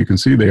 "Look, you can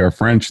see they are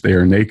French. They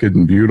are naked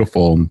and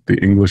beautiful." And the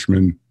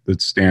Englishman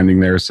that's standing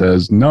there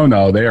says,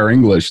 "No, they are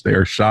English. They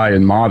are shy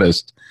and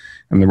modest."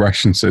 And the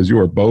Russian says, "You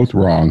are both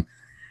wrong."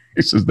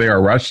 He says, "They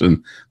are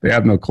Russian. They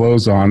have no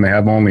clothes on. They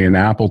have only an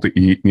apple to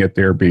eat, and yet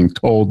they're being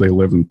told they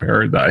live in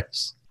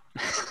paradise."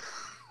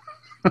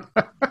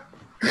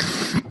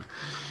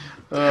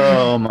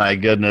 Oh my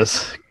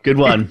goodness. Good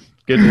one.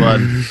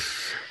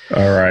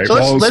 All right.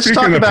 So let's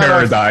speaking talk of about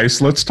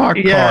paradise, let's talk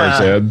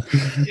cars, Ed.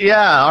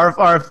 Yeah,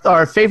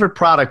 our favorite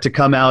product to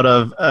come out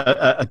of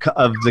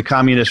the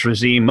communist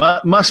regime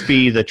must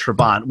be the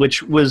Trabant,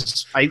 which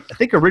was, I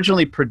think,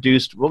 originally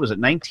produced, what was it,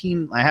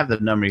 I have the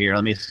number here.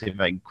 Let me see if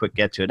I can quick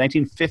get to it.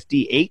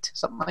 1958,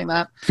 something like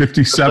that?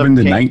 57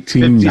 to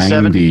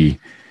 1990. 57.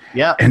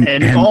 Yeah,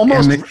 and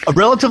almost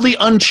relatively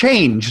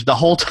unchanged the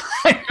whole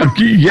time.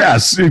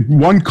 Yes,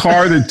 one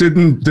car that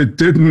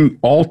didn't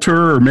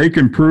alter or make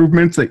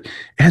improvements. They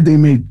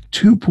made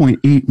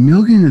 2.8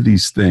 million of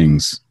these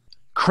things.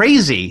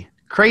 Crazy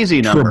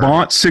number.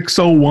 Trabant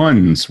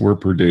 601s were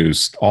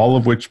produced, all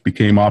of which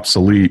became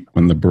obsolete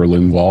when the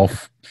Berlin Wall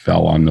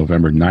fell on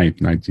November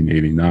 9th,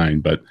 1989.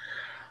 But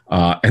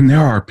and there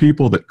are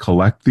people that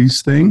collect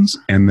these things,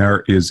 and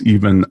there is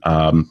even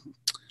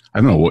I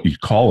don't know what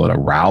you'd call it, a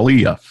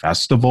rally, a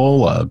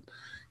festival,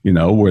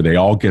 where they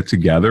all get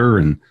together,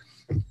 and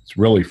it's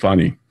really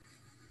funny.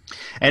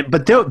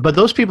 But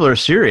those people are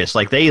serious.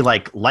 Like they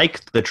like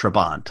the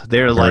Trabant.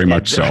 They're very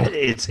much so.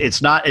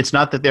 It's not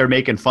that they're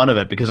making fun of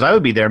it, because I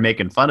would be there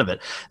making fun of it.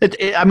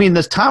 I mean,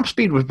 the top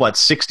speed was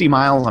 60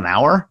 miles an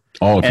hour.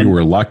 Oh, if you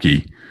were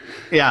lucky.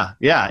 Yeah.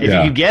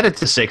 If you get it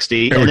to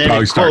 60, it would then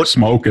probably start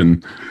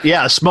smoking.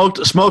 Yeah,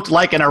 smoked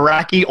like an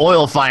Iraqi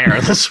oil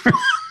fire. That's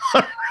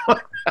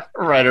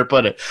writer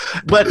put it.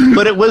 But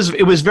it was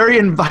very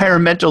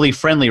environmentally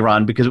friendly,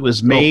 Ron, because it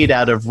was made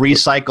out of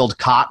recycled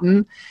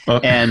cotton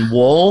and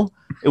wool.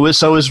 It was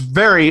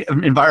very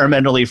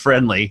environmentally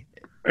friendly,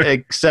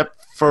 except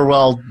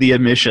for the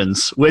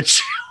emissions,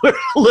 which were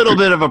a little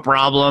bit of a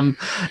problem.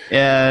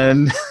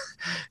 And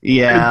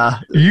yeah,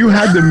 you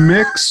had to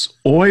mix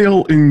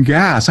oil and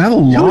gas. I had a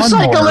lawnmower.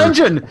 Two-cycle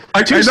engine.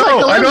 I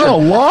know a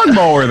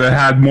lawnmower that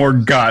had more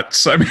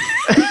guts. I mean.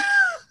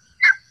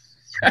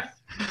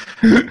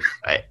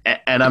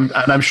 And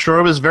I'm sure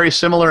it was a very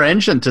similar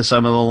engine to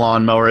some of the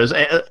lawnmowers.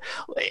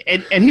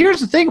 And here's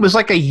the thing: it was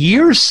like a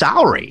year's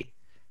salary.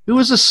 It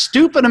was a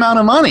stupid amount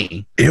of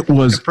money. It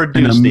was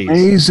an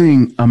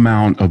amazing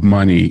amount of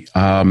money.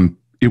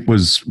 It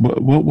was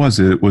what was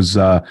it? It was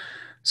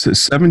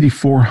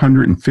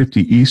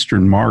 7,450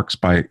 Eastern marks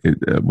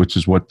which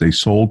is what they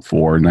sold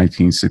for in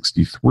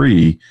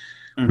 1963,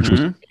 which was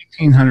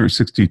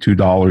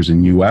 $1,862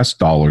 in U.S.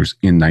 dollars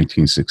in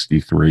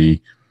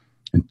 1963.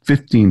 And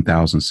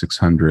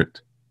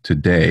 15,600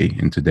 today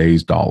in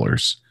today's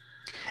dollars.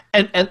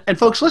 And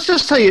folks, let's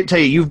just tell you,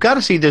 you've got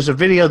to see. There's a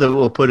video that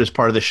we'll put as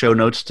part of the show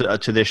notes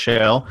to this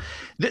show.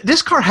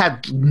 This car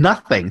had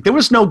nothing. There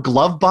was no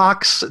glove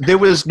box. There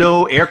was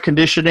no air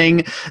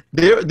conditioning.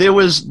 There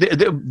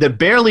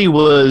barely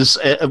was.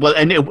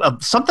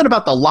 Something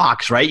about the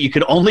locks, right? You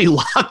could only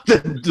lock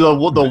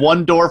the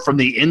one door from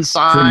the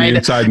inside. From the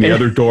inside, and the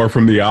other door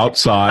from the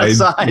outside.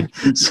 So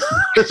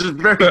this is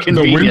very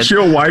convenient. The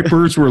windshield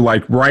wipers were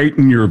like right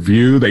in your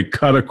view. They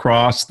cut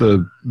across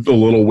the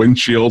little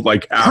windshield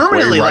like halfway.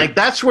 Permanently, right. like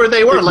that's where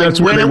they were. Like that's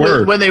where they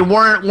were. When they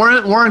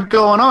weren't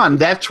going on,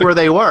 that's where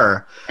they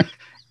were.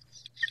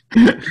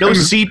 No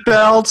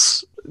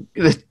seatbelts,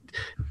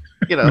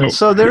 Nope.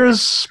 So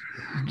there's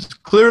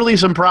clearly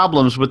some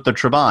problems with the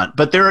Trabant,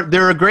 but there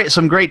are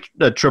some great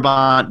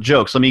Trabant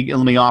jokes. Let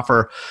me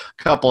offer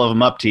a couple of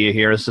them up to you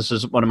here. This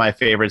is one of my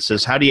favorites. It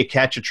says, how do you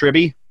catch a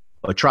tribby?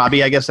 A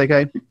trobby, I guess they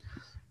say.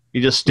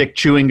 You just stick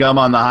chewing gum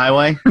on the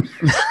highway.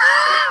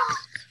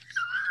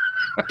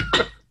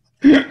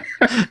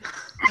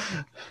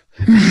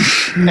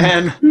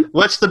 And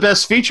what's the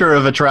best feature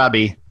of a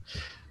trobby?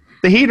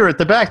 The heater at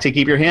the back to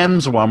keep your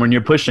hands warm when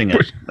you're pushing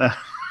it.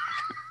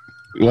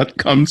 What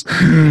comes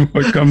in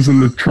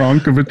the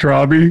trunk of a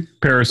trobby?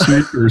 Pair of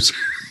sneakers.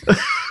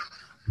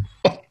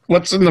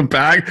 What's in the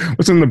back?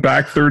 What's in the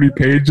back 30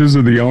 pages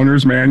of the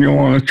owner's manual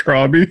on a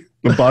trobby?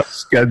 The bus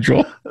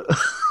schedule.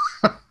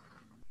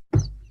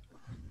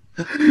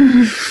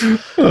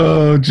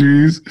 Oh,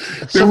 geez.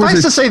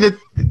 Suffice to say that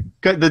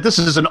this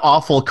is an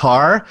awful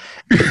car,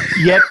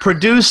 yet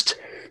produced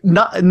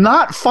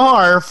not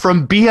far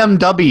from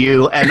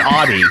BMW and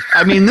Audi.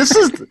 I mean, this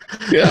is.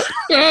 Yeah.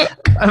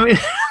 I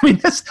mean,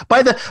 this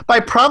by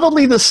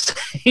probably the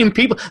same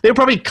people. They're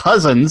probably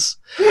cousins.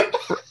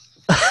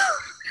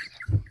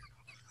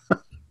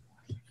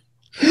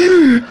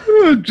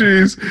 Oh,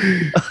 jeez.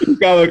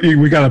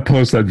 We gotta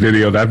post that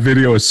video. That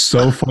video is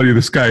so funny.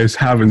 This guy is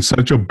having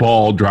such a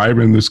ball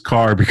driving this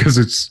car because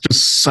it's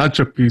just such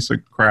a piece of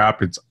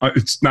crap.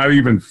 It's not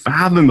even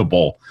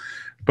fathomable.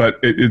 But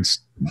it's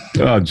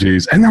oh,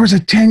 geez. And there was a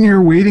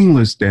 10-year waiting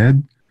list,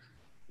 Ed.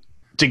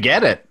 To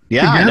get it.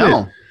 Yeah, I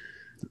know.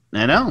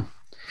 I know.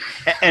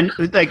 And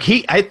like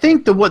I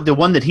think the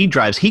one that he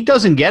drives, he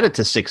doesn't get it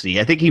to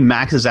 60. I think he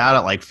maxes out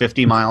at like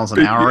 50 miles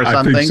an hour or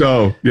something. I think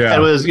so. Yeah. It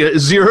was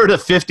 0 to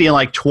 50 in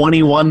like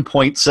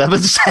 21.7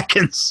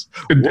 seconds.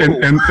 And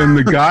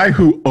the guy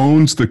who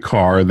owns the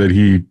car that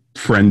he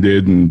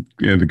friended and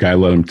the guy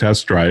let him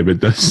test drive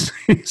it,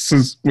 he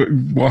says,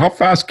 well, how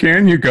fast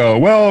can you go?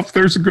 Well, if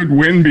there's a good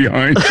wind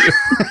behind you.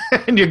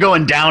 And you're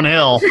going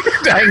downhill.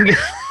 I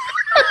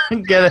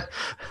can get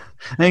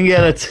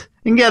it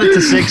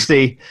to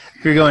 60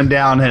 if you're going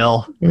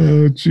downhill.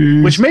 Oh,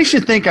 geez. Which makes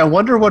you think, I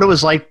wonder what it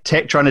was like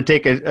trying to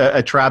take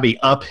a Trabi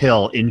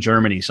uphill in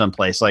Germany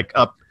someplace, like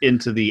up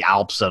into the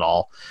Alps at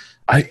all.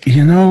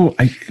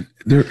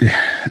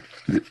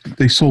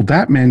 They sold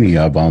that many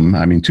of them.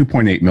 I mean,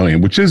 2.8 million,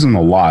 which isn't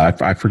a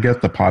lot. I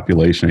forget the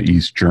population of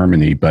East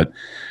Germany, but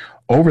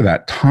over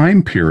that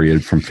time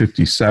period from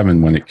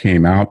 57 when it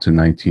came out to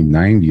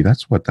 1990,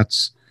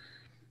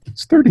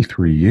 it's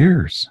 33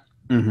 years.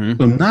 Mm-hmm.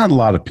 So not a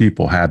lot of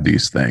people had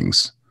these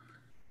things.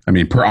 I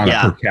mean, per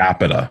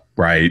capita,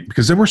 right?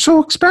 Because they were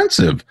so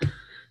expensive.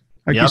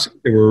 Like you said,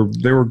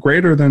 they were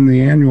greater than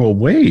the annual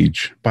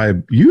wage by a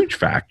huge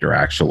factor,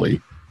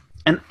 actually.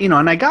 And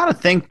and I got to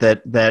think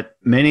that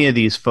many of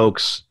these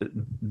folks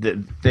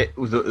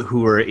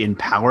who were in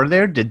power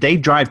there, did they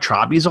drive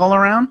Trabis all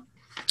around?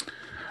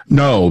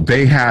 No,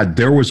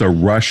 there was a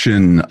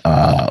Russian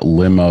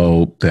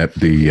limo that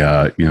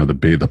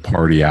the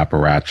party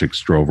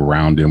apparatchiks drove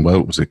around in.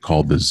 What was it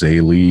called? The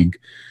Z-League.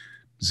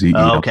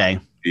 Okay.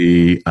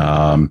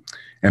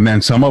 And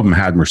then some of them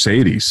had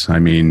Mercedes. I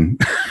mean,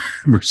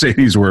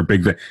 Mercedes were a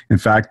big thing. In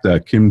fact,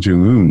 Kim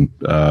Jong-un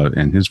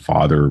and his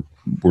father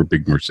were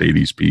big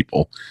Mercedes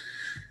people.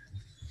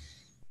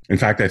 In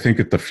fact, I think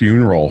at the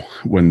funeral,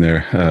 when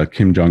they're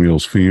Kim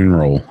Jong-il's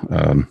funeral,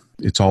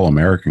 it's all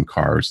American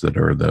cars that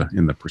are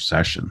in the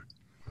procession.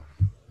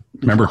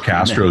 Remember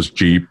Castro's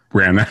Jeep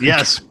ran out?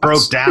 Yes,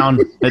 broke down.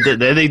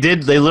 They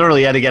did. They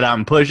literally had to get out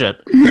and push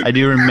it. I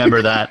do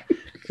remember that.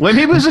 Well,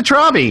 maybe it was a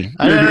Trabi.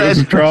 It was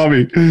a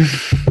Trabi.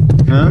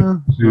 I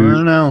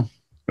don't know.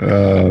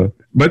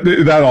 But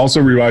that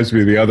also reminds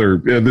me of the other,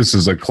 this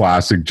is a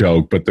classic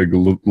joke, but the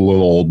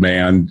little old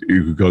man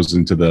who goes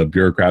into the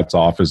bureaucrat's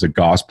office at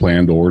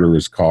Gosplan to order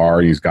his car,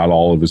 and he's got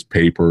all of his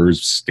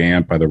papers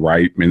stamped by the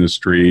right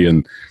ministry,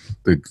 and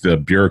the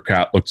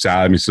bureaucrat looks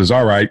at him, he says,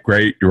 all right,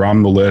 great, you're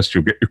on the list,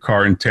 you'll get your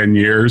car in 10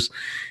 years,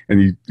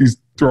 and he's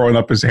throwing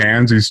up his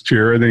hands, he's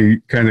cheering, and he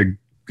kind of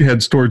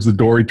heads towards the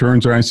door, he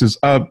turns around and says,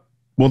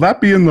 will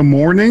that be in the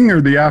morning or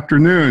the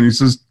afternoon? He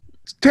says,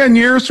 10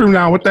 years from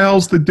now, what the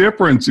hell's the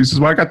difference? He says,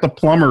 well, I got the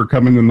plumber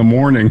coming in the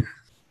morning.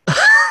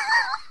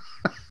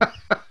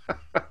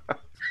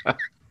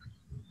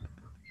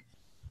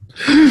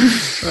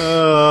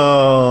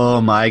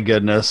 Oh, my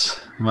goodness.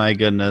 My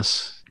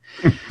goodness.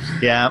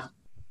 Yeah.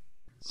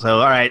 So,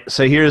 all right.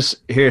 So here's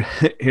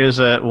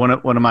one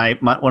of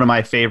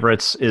my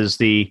favorites is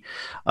the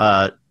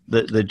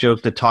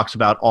joke that talks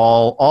about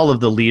all of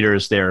the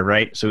leaders there,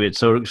 right? So we had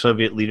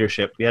Soviet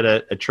leadership. We had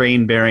a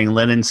train bearing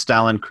Lenin,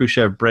 Stalin,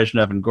 Khrushchev,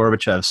 Brezhnev, and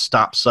Gorbachev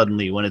stop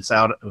suddenly when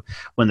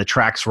the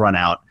tracks run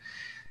out.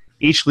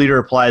 Each leader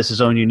applies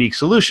his own unique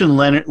solution.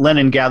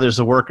 Lenin gathers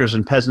the workers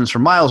and peasants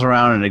from miles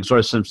around and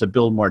exhorts them to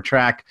build more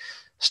track.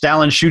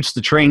 Stalin shoots the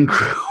train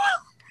crew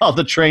while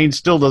the train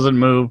still doesn't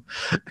move.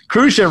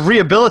 Khrushchev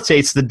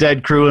rehabilitates the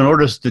dead crew and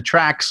orders the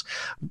tracks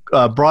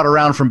brought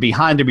around from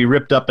behind to be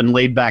ripped up and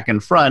laid back in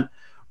front.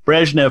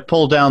 Brezhnev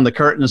pulled down the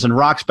curtains and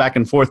rocks back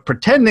and forth,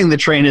 pretending the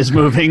train is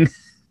moving.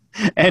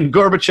 And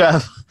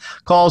Gorbachev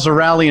calls a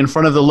rally in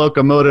front of the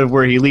locomotive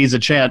where he leads a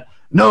chant,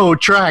 "No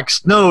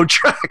tracks, no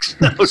tracks,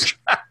 no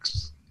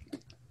tracks."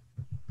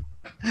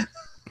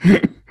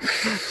 The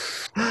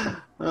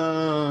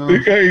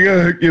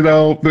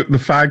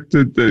fact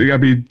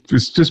that,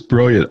 it's just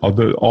brilliant.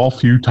 All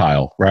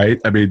futile,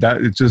 right? I mean,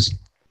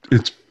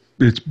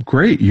 it's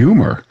great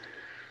humor.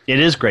 It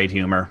is great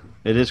humor.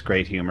 It is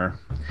great humor.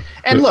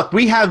 And look,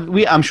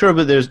 I'm sure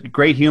that there's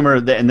great humor,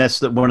 and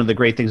that's one of the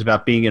great things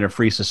about being in a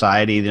free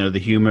society, the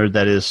humor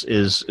that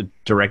is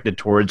directed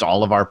towards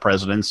all of our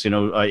presidents.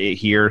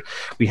 Here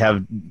we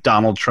have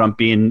Donald Trump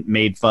being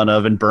made fun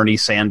of, and Bernie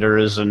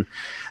Sanders, and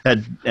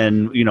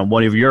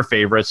one of your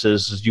favorites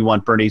is you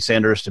want Bernie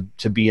Sanders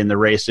to be in the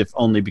race, if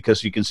only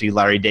because you can see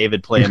Larry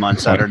David play him on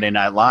Saturday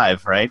Night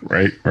Live, right?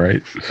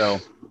 Right. So.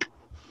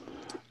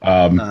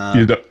 I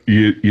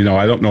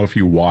don't know if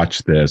you watch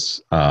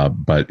this,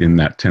 but in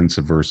that 10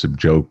 subversive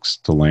jokes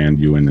to land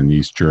you in an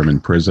East German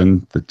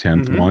prison, the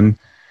 10th one,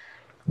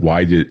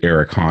 why did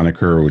Erich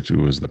Honecker, which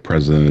was the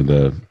president of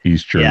the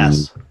East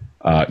Germany,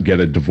 get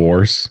a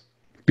divorce?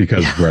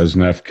 Because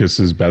Brezhnev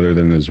kisses better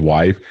than his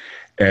wife.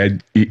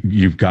 And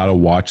you've got to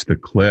watch the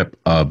clip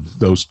of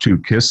those two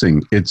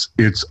kissing.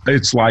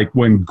 It's like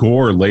when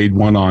Gore laid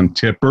one on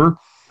Tipper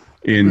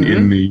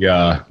in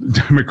the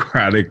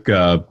Democratic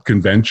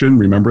convention.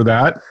 Remember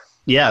that?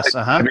 Yes.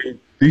 I mean,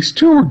 these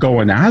two were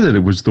going at it.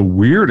 It was the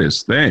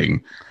weirdest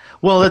thing.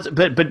 Well,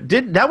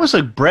 that was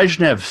a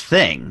Brezhnev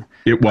thing.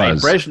 It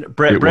was. Like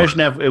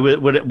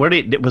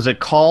Brezhnev. Was it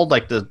called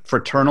like the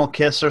fraternal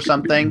kiss or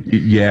something?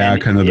 Yeah,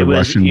 and kind of the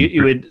Russian.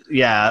 It would.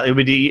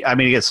 I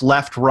mean, it's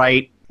left,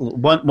 right,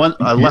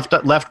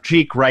 left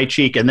cheek, right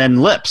cheek, and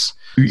then lips.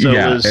 So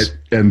yeah,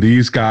 and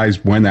these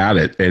guys went at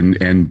it,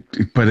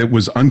 but it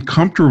was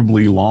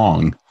uncomfortably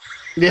long.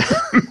 Yeah.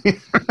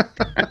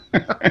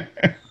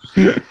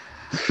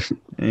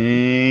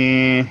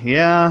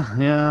 Yeah.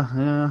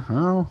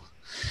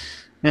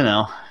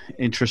 Well,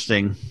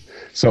 interesting.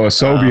 So a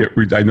Soviet,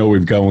 I know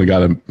we've only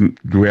got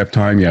do we have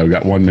time? Yeah, we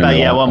got 1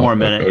 minute. One more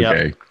minute.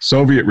 Okay. Yep.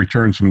 Soviet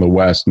returns from the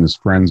West and his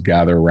friends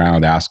gather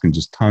around asking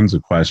just tons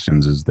of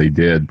questions as they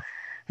did.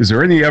 Is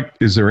there any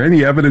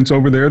evidence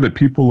over there that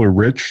people are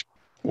rich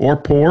or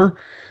poor?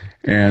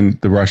 And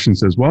the Russian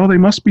says, well, they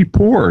must be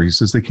poor. He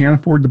says they can't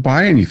afford to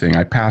buy anything.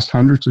 I passed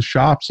hundreds of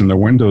shops and their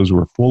windows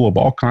were full of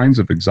all kinds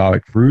of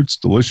exotic fruits,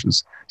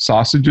 delicious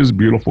sausages,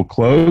 beautiful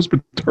clothes,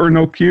 but there are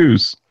no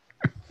queues.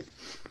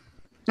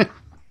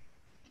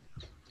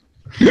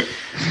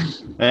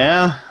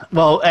 Yeah.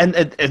 Well, and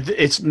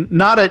it's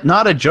not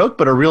a joke,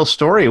 but a real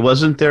story.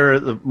 Wasn't there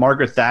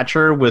Margaret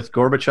Thatcher with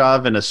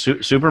Gorbachev in a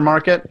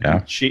supermarket?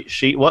 Yeah.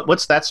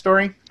 What's that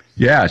story?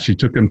 Yeah, she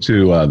took him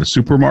to the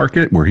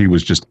supermarket where he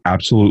was just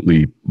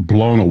absolutely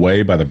blown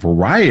away by the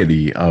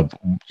variety of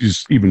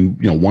just even,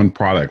 one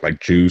product like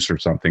juice or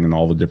something and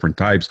all the different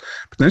types.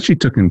 But then she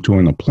took him to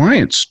an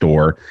appliance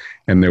store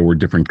and there were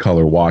different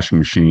color washing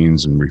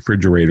machines and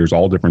refrigerators,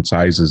 all different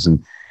sizes.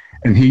 And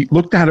he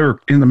looked at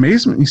her in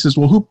amazement. And he says,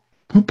 well, who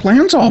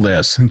plans all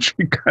this? And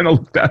she kind of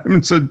looked at him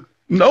and said,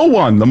 no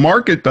one. The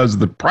market does.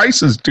 The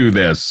prices do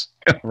this.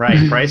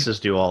 Right, prices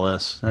do all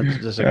this. That's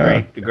just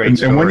a great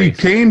story. And when he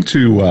came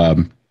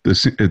to the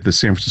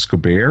San Francisco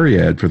Bay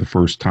Area, Ed, for the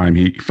first time,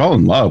 he fell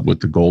in love with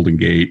the Golden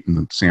Gate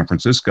and San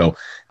Francisco. In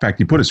fact,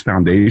 he put his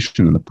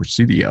foundation in the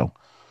Presidio.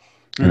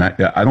 And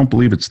I don't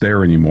believe it's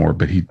there anymore,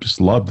 but he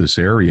just loved this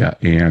area.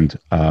 And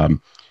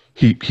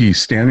he's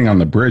standing on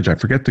the bridge. I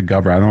forget the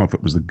governor. I don't know if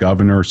it was the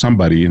governor or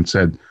somebody, and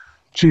said,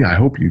 gee, I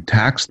hope you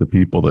tax the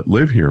people that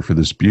live here for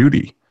this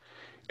beauty.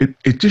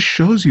 It just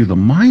shows you the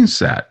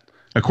mindset.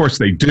 Of course,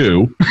 they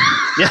do.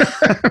 Yeah.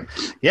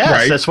 Yes,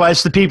 right? That's why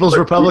it's the People's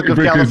Republic of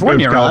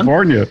California.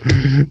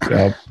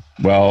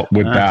 Well,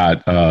 with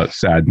that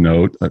sad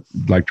note, I'd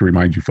like to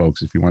remind you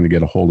folks, if you want to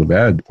get a hold of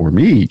Ed or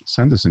me,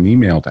 send us an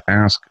email to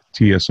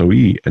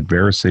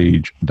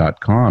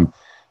asktsoe@verisage.com.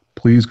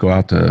 Please go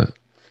out to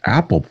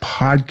Apple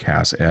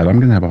Podcasts, Ed. I'm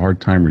going to have a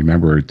hard time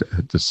remembering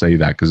to say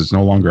that because it's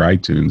no longer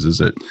iTunes, is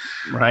it?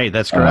 Right,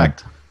 that's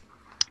correct.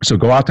 So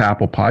go out to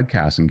Apple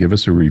Podcasts and give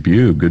us a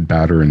review, good,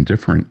 bad, or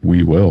indifferent.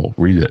 We will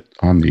read it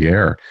on the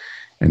air.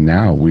 And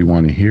now we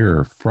want to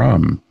hear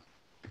from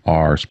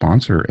our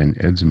sponsor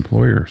and Ed's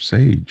employer,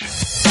 Sage.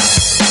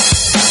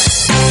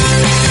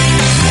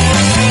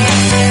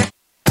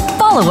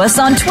 Follow us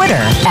on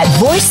Twitter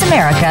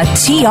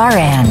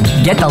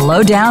 @VoiceAmericaTRN. Get the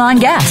lowdown on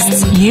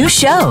guests, new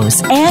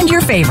shows, and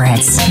your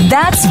favorites.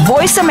 That's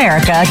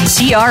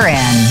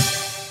VoiceAmericaTRN.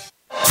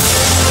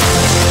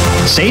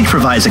 Sage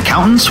provides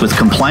accountants with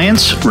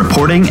compliance,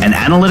 reporting, and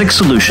analytic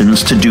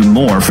solutions to do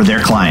more for their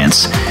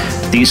clients.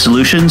 These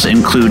solutions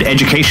include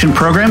education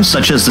programs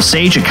such as the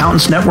Sage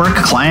Accountants Network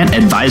Client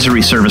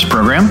Advisory Service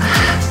Program.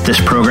 This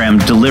program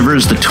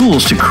delivers the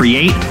tools to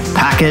create,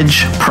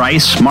 package,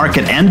 price,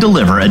 market, and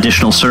deliver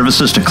additional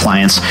services to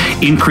clients,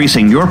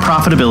 increasing your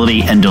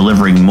profitability and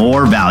delivering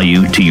more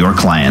value to your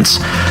clients.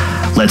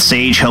 Let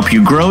Sage help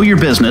you grow your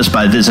business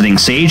by visiting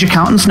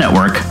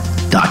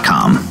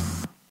sageaccountantsnetwork.com.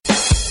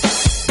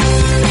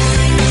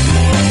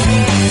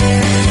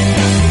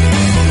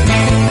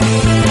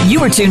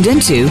 You are tuned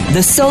into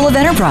The Soul of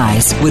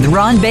Enterprise with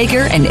Ron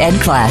Baker and Ed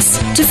Kless.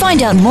 To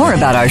find out more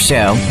about our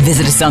show,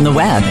 visit us on the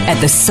web at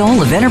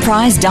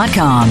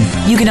thesoulofenterprise.com.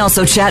 You can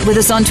also chat with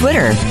us on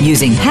Twitter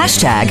using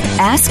hashtag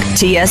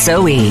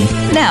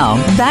AskTSOE. Now,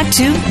 back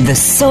to The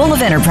Soul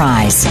of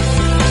Enterprise.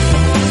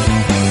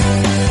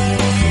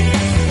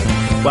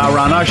 Wow,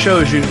 Ron, our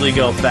shows usually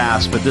go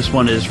fast, but this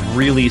one is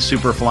really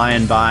super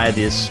flying by.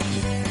 This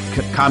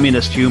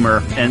communist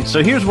humor. And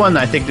so here's one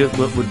that I think that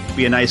would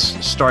be a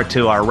nice start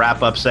to our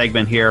wrap-up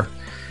segment here.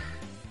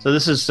 So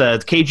this is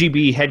the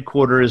KGB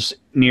headquarters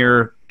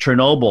near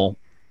Chernobyl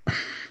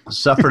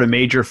suffered a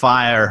major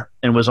fire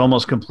and was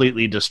almost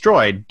completely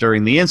destroyed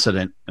during the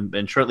incident.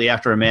 And shortly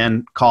after, a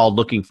man called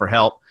looking for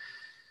help.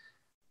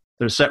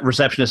 The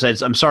receptionist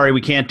says, I'm sorry,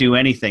 we can't do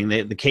anything.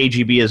 The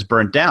KGB is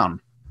burnt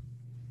down.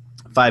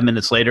 5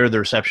 minutes later, the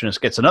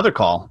receptionist gets another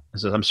call and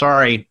says, I'm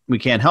sorry, we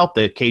can't help.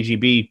 The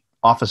KGB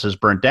office is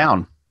burnt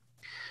down.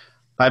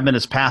 5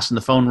 minutes pass and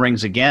the phone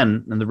rings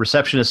again, and the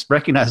receptionist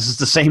recognizes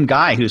the same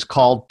guy who's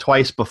called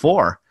twice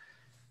before.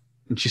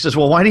 And she says,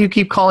 well, why do you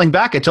keep calling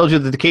back? I told you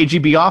that the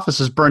KGB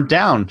office is burnt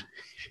down.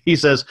 He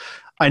says,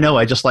 I know,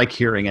 I just like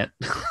hearing it.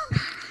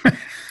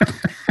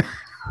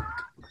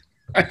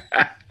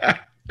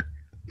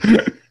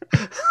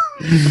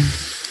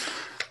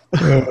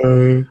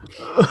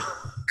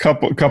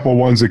 Couple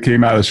ones that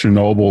came out of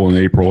Chernobyl in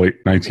April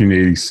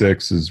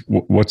 1986 is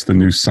what's the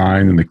new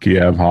sign in the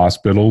Kiev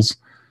hospitals?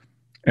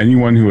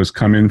 Anyone who has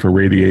come in for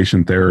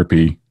radiation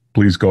therapy,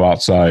 please go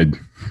outside.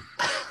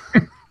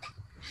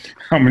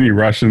 How many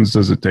Russians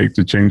does it take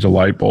to change a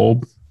light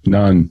bulb?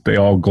 None. They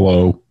all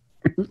glow.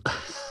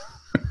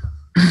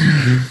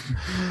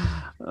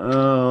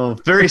 Oh,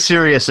 very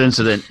serious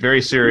incident.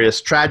 Very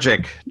serious.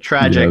 Tragic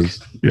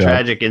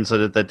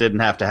incident that didn't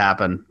have to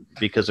happen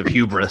because of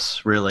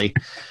hubris, really.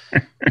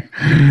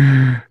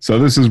 So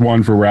this is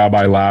one for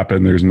Rabbi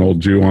Lapin. There's an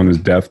old Jew on his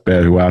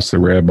deathbed who asked the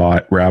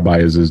rabbi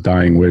as his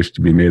dying wish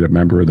to be made a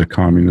member of the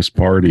Communist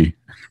Party.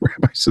 The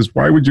rabbi says,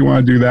 why would you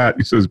want to do that?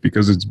 He says,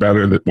 because it's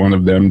better that one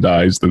of them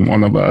dies than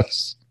one of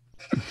us.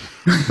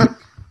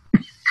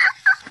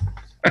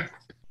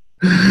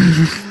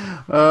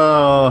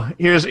 Oh,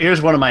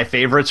 here's one of my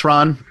favorites,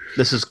 Ron.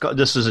 This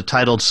is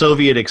titled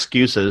Soviet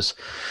Excuses.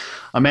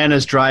 A man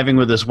is driving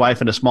with his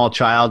wife and a small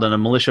child, and a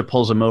militia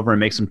pulls him over and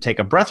makes him take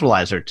a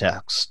breathalyzer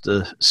test.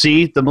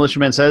 See, the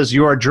militiaman says,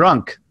 you are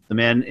drunk. The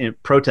man in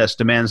protest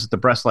demands that the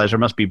breathalyzer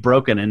must be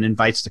broken and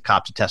invites the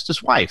cop to test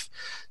his wife.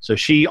 So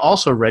she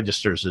also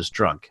registers as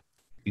drunk.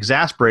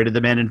 Exasperated,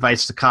 the man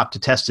invites the cop to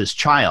test his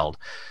child.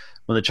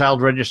 When the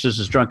child registers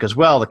as drunk as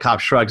well, the cop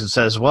shrugs and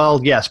says, well,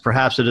 yes,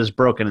 perhaps it is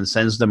broken, and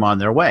sends them on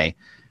their way.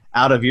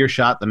 Out of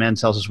earshot, the man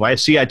tells his wife,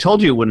 see, I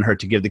told you it wouldn't hurt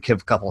to give the kid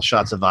a couple of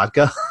shots of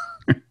vodka.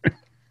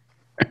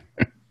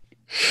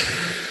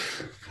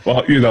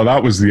 Well,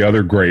 that was the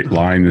other great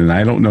line, and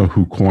I don't know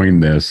who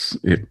coined this.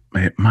 It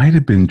might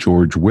have been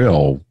George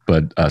Will,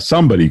 but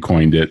somebody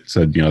coined it,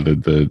 said,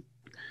 there's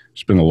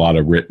been a lot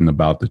of written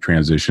about the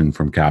transition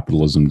from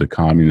capitalism to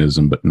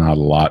communism, but not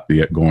a lot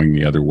going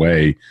the other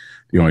way.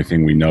 The only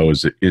thing we know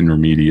is the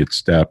intermediate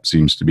step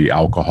seems to be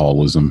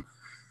alcoholism.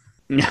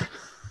 Yeah.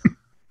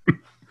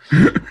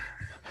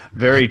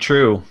 Very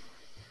true.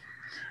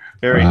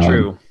 Very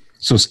true.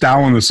 So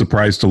Stalin is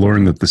surprised to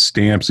learn that the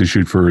stamps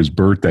issued for his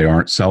birthday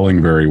aren't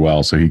selling very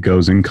well. So he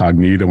goes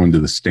incognito into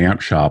the stamp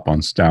shop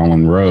on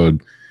Stalin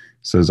Road.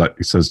 He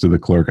says to the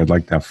clerk, I'd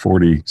like to have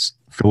 40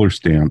 filler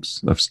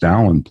stamps of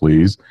Stalin,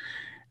 please.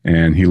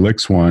 And he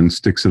licks one,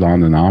 sticks it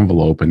on an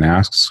envelope, and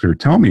asks her,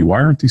 tell me,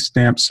 why aren't these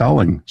stamps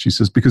selling? She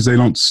says, because they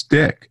don't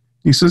stick.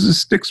 He says, it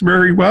sticks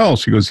very well.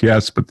 She goes,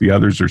 yes, but the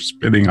others are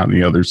spitting on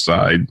the other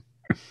side.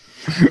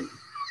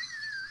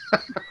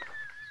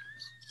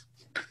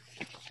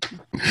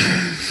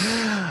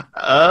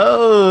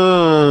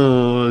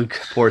 Oh,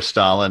 poor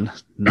Stalin.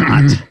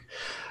 Not.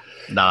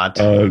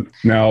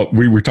 Now,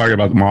 we were talking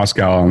about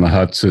Moscow on the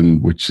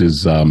Hudson, which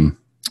is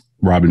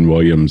Robin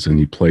Williams, and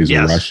he plays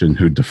a Russian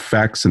who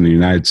defects in the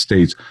United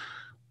States.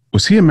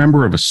 Was he a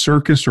member of a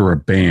circus or a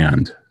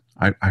band?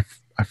 I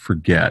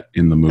forget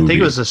in the movie. I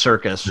think it was a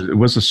circus. It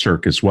was a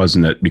circus,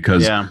 wasn't it?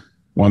 Because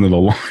one of the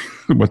lines,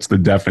 what's the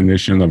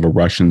definition of a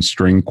Russian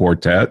string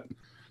quartet?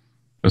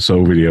 A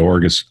Soviet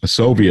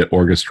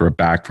orchestra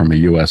back from a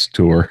U.S.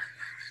 tour.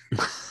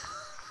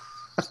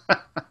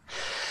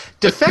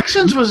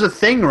 Defections was a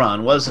thing,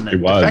 Ron, wasn't it?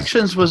 It was.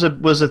 Defections was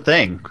a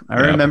thing. I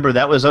remember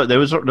that was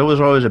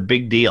always a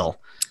big deal.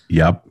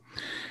 Yep.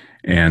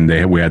 And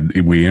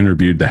we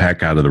interviewed the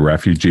heck out of the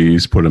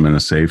refugees, put them in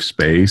a safe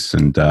space,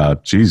 and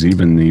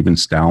even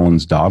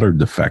Stalin's daughter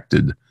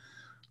defected,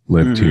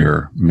 lived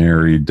here,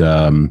 married.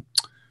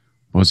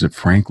 Was it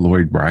Frank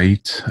Lloyd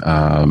Wright?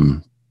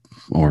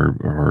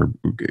 Or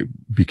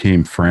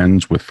became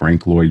friends with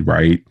Frank Lloyd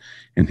Wright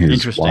and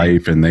his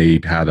wife, and they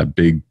had a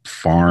big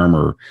farm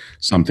or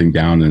something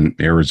down in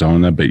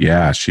Arizona. But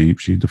yeah, she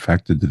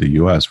defected to the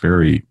U.S.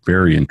 Very,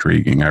 very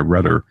intriguing. I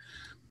read her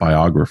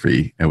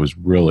biography. It was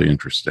really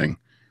interesting.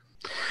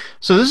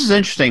 So this is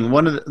interesting.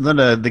 One of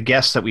the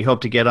guests that we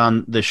hope to get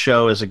on the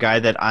show is a guy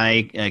that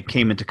I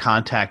came into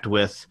contact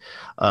with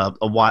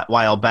a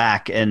while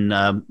back, and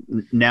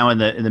now in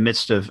the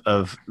midst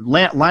of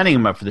lining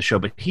him up for the show.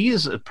 But he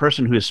is a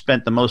person who has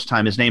spent the most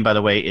time. His name, by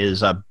the way,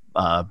 is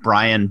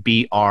Brian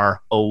Bron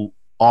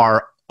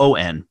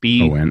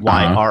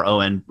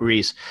Byron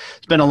Reese.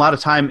 Spent a lot of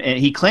time, and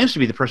he claims to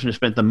be the person who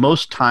spent the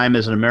most time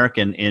as an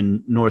American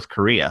in North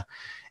Korea.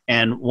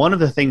 And one of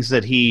the things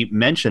that he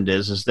mentioned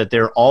is that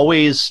they're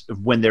always,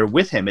 when they're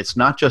with him, it's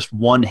not just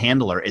one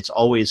handler; it's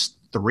always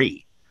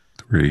three.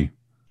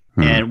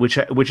 And which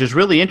is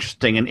really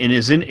interesting, and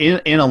is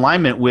in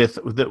alignment with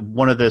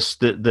one of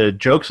the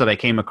jokes that I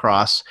came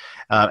across,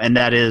 and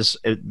that is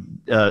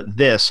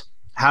this: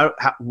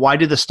 why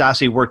do the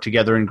Stasi work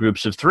together in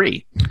groups of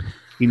three?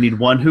 You need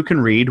one who can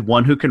read,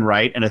 one who can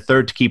write, and a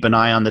third to keep an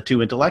eye on the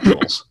two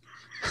intellectuals.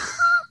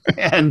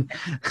 and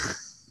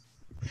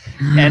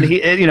he,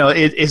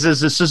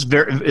 this is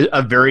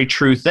a very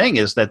true thing,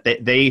 is that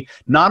they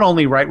not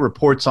only write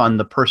reports on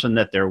the person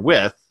that they're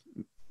with,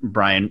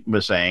 Brian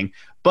was saying,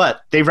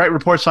 but they write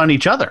reports on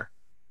each other.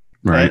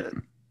 Right.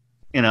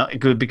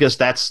 because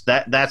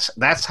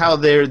that's how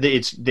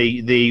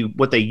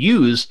what they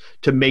use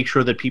to make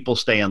sure that people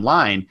stay in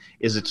line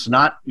is it's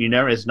not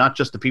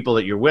just the people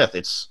that you're with,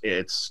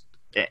 it's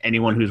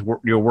anyone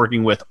you're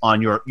working with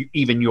on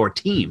even your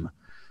team.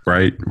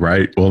 Right.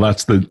 Well,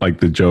 that's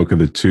the joke of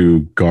the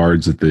two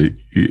guards on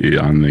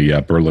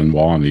the Berlin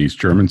Wall on the East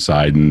German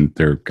side, and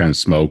they're kind of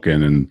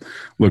smoking and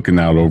looking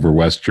out over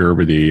West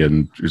Germany,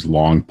 and there's a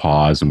long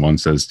pause, and one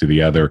says to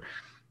the other,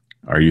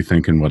 "Are you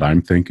thinking what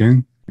I'm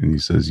thinking?" And he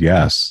says,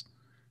 "Yes."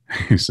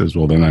 He says,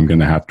 "Well, then I'm going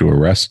to have to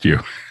arrest you."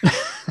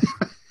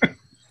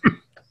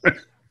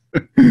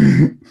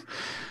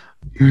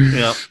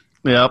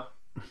 Yep.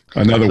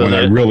 Another one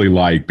I really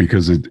like,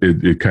 because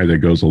it kind of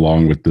goes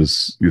along with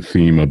this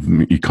theme of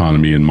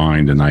economy in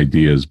mind and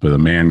ideas. But a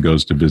man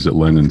goes to visit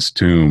Lenin's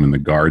tomb, and the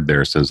guard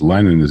there says,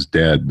 "Lenin is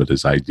dead, but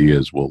his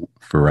ideas will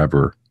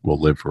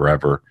live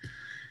forever."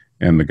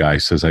 And the guy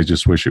says, "I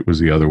just wish it was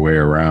the other way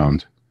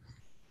around."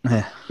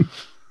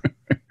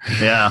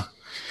 Yeah.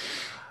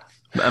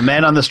 A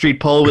man on the street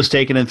poll was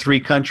taken in 3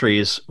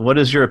 countries. What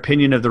is your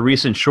opinion of the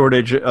recent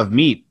shortage of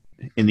meat?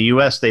 In the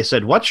U.S., they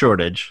said, "What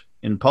shortage?"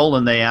 In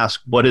Poland, they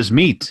asked, "What is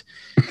meat?"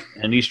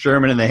 In East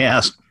Germany, they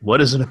asked,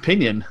 "What is an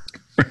opinion?"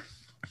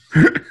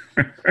 I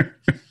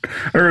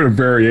heard a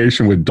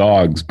variation with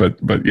dogs, but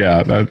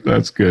yeah,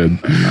 that's good.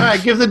 All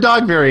right, give the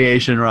dog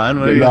variation,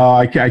 Ron. No,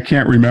 I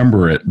can't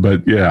remember it,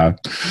 but yeah.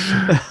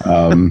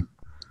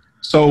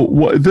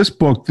 So this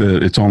book,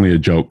 It's Only a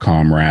Joke,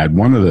 Comrade,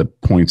 one of the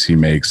points he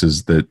makes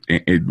is that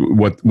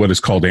what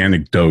is called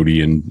anecdote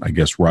in, I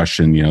guess,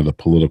 Russian, the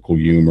political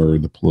humor,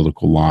 the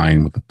political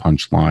line with the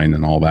punchline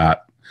and all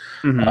that.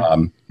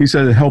 Mm-hmm. He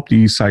said it helped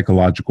ease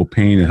psychological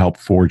pain. It helped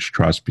forge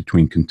trust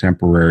between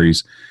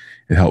contemporaries.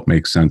 It helped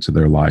make sense of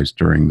their lives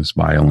during this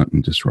violent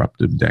and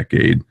disruptive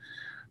decade.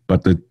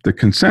 But the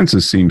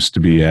consensus seems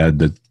to be, Ed,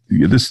 that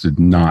this did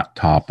not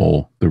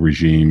topple the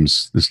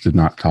regimes. This did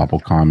not topple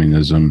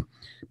communism,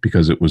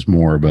 because it was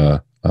more of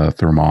a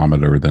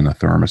thermometer than a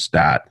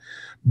thermostat.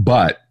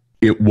 But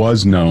it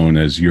was known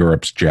as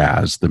Europe's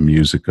jazz, the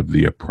music of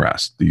the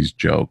oppressed, these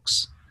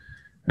jokes.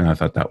 And I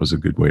thought that was a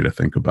good way to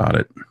think about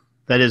it.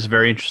 That is a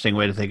very interesting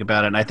way to think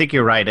about it. And I think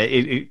you're right.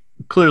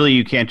 Clearly,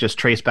 you can't just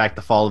trace back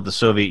the fall of the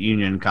Soviet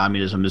Union and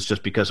communism is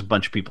just because a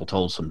bunch of people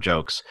told some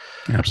jokes.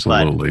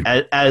 Absolutely.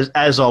 But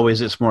as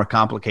always, it's more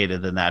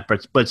complicated than that.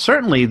 But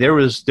certainly there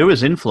was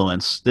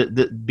influence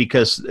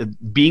because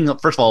being,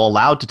 first of all,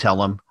 allowed to tell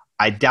them,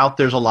 I doubt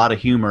there's a lot of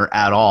humor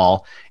at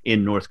all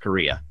in North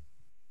Korea.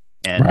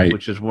 And right.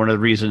 Which is one of the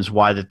reasons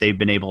why that they've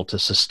been able to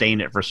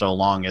sustain it for so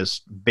long,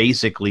 is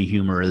basically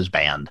humor is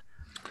banned.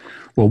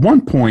 Well,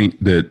 one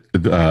point that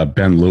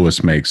Ben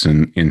Lewis makes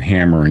in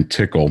Hammer and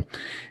Tickle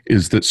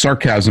is that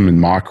sarcasm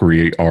and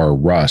mockery are a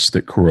rust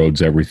that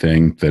corrodes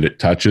everything that it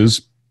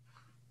touches.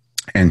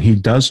 And he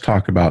does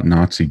talk about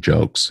Nazi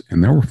jokes,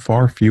 and there were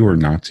far fewer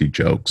Nazi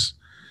jokes.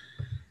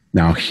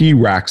 Now, he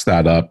racks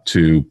that up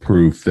to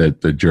prove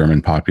that the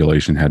German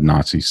population had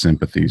Nazi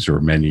sympathies, or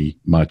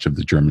much of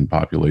the German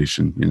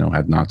population,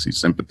 had Nazi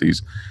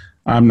sympathies.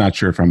 I'm not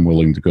sure if I'm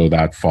willing to go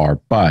that far,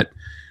 but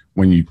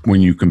when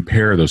you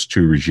compare those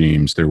two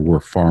regimes, there were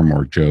far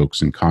more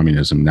jokes in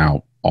communism.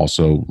 Now,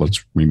 also,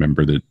 let's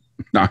remember that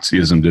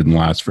Nazism didn't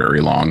last very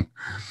long.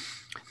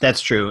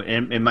 That's true.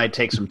 It might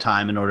take some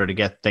time in order to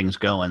get things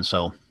going.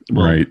 So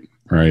Right.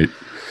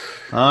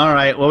 All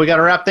right. Well, we got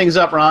to wrap things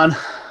up, Ron.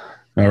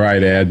 All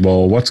right, Ed.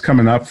 Well, what's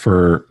coming up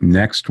for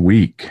next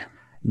week?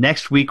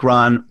 Next week,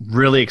 Ron,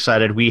 really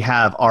excited. We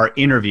have our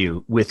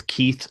interview with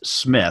Keith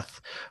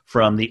Smith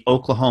from the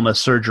Oklahoma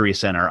Surgery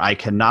Center. I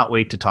cannot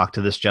wait to talk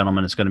to this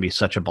gentleman. It's going to be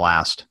such a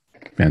blast.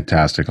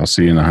 Fantastic. I'll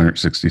see you in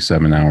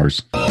 167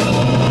 hours.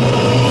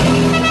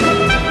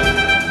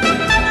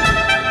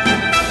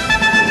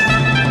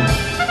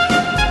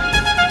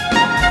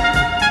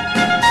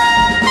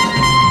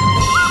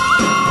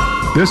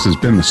 This has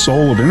been The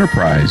Soul of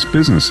Enterprise,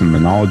 Business in the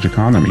Knowledge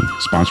Economy,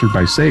 sponsored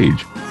by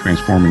Sage,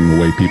 transforming the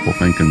way people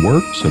think and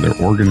work so their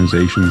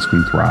organizations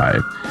can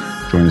thrive.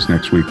 Join us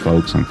next week,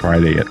 folks, on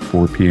Friday at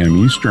 4 p.m.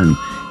 Eastern.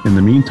 In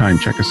the meantime,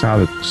 check us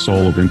out at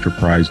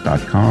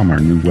soulofenterprise.com, our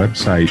new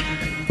website.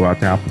 Go out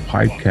to Apple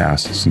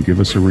Podcasts and give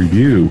us a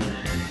review.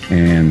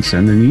 And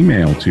send an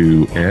email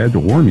to Ed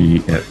or me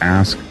at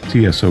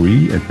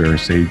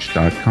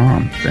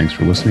asktsoe@verisage.com. Thanks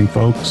for listening,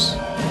 folks.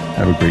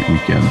 Have a great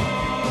weekend.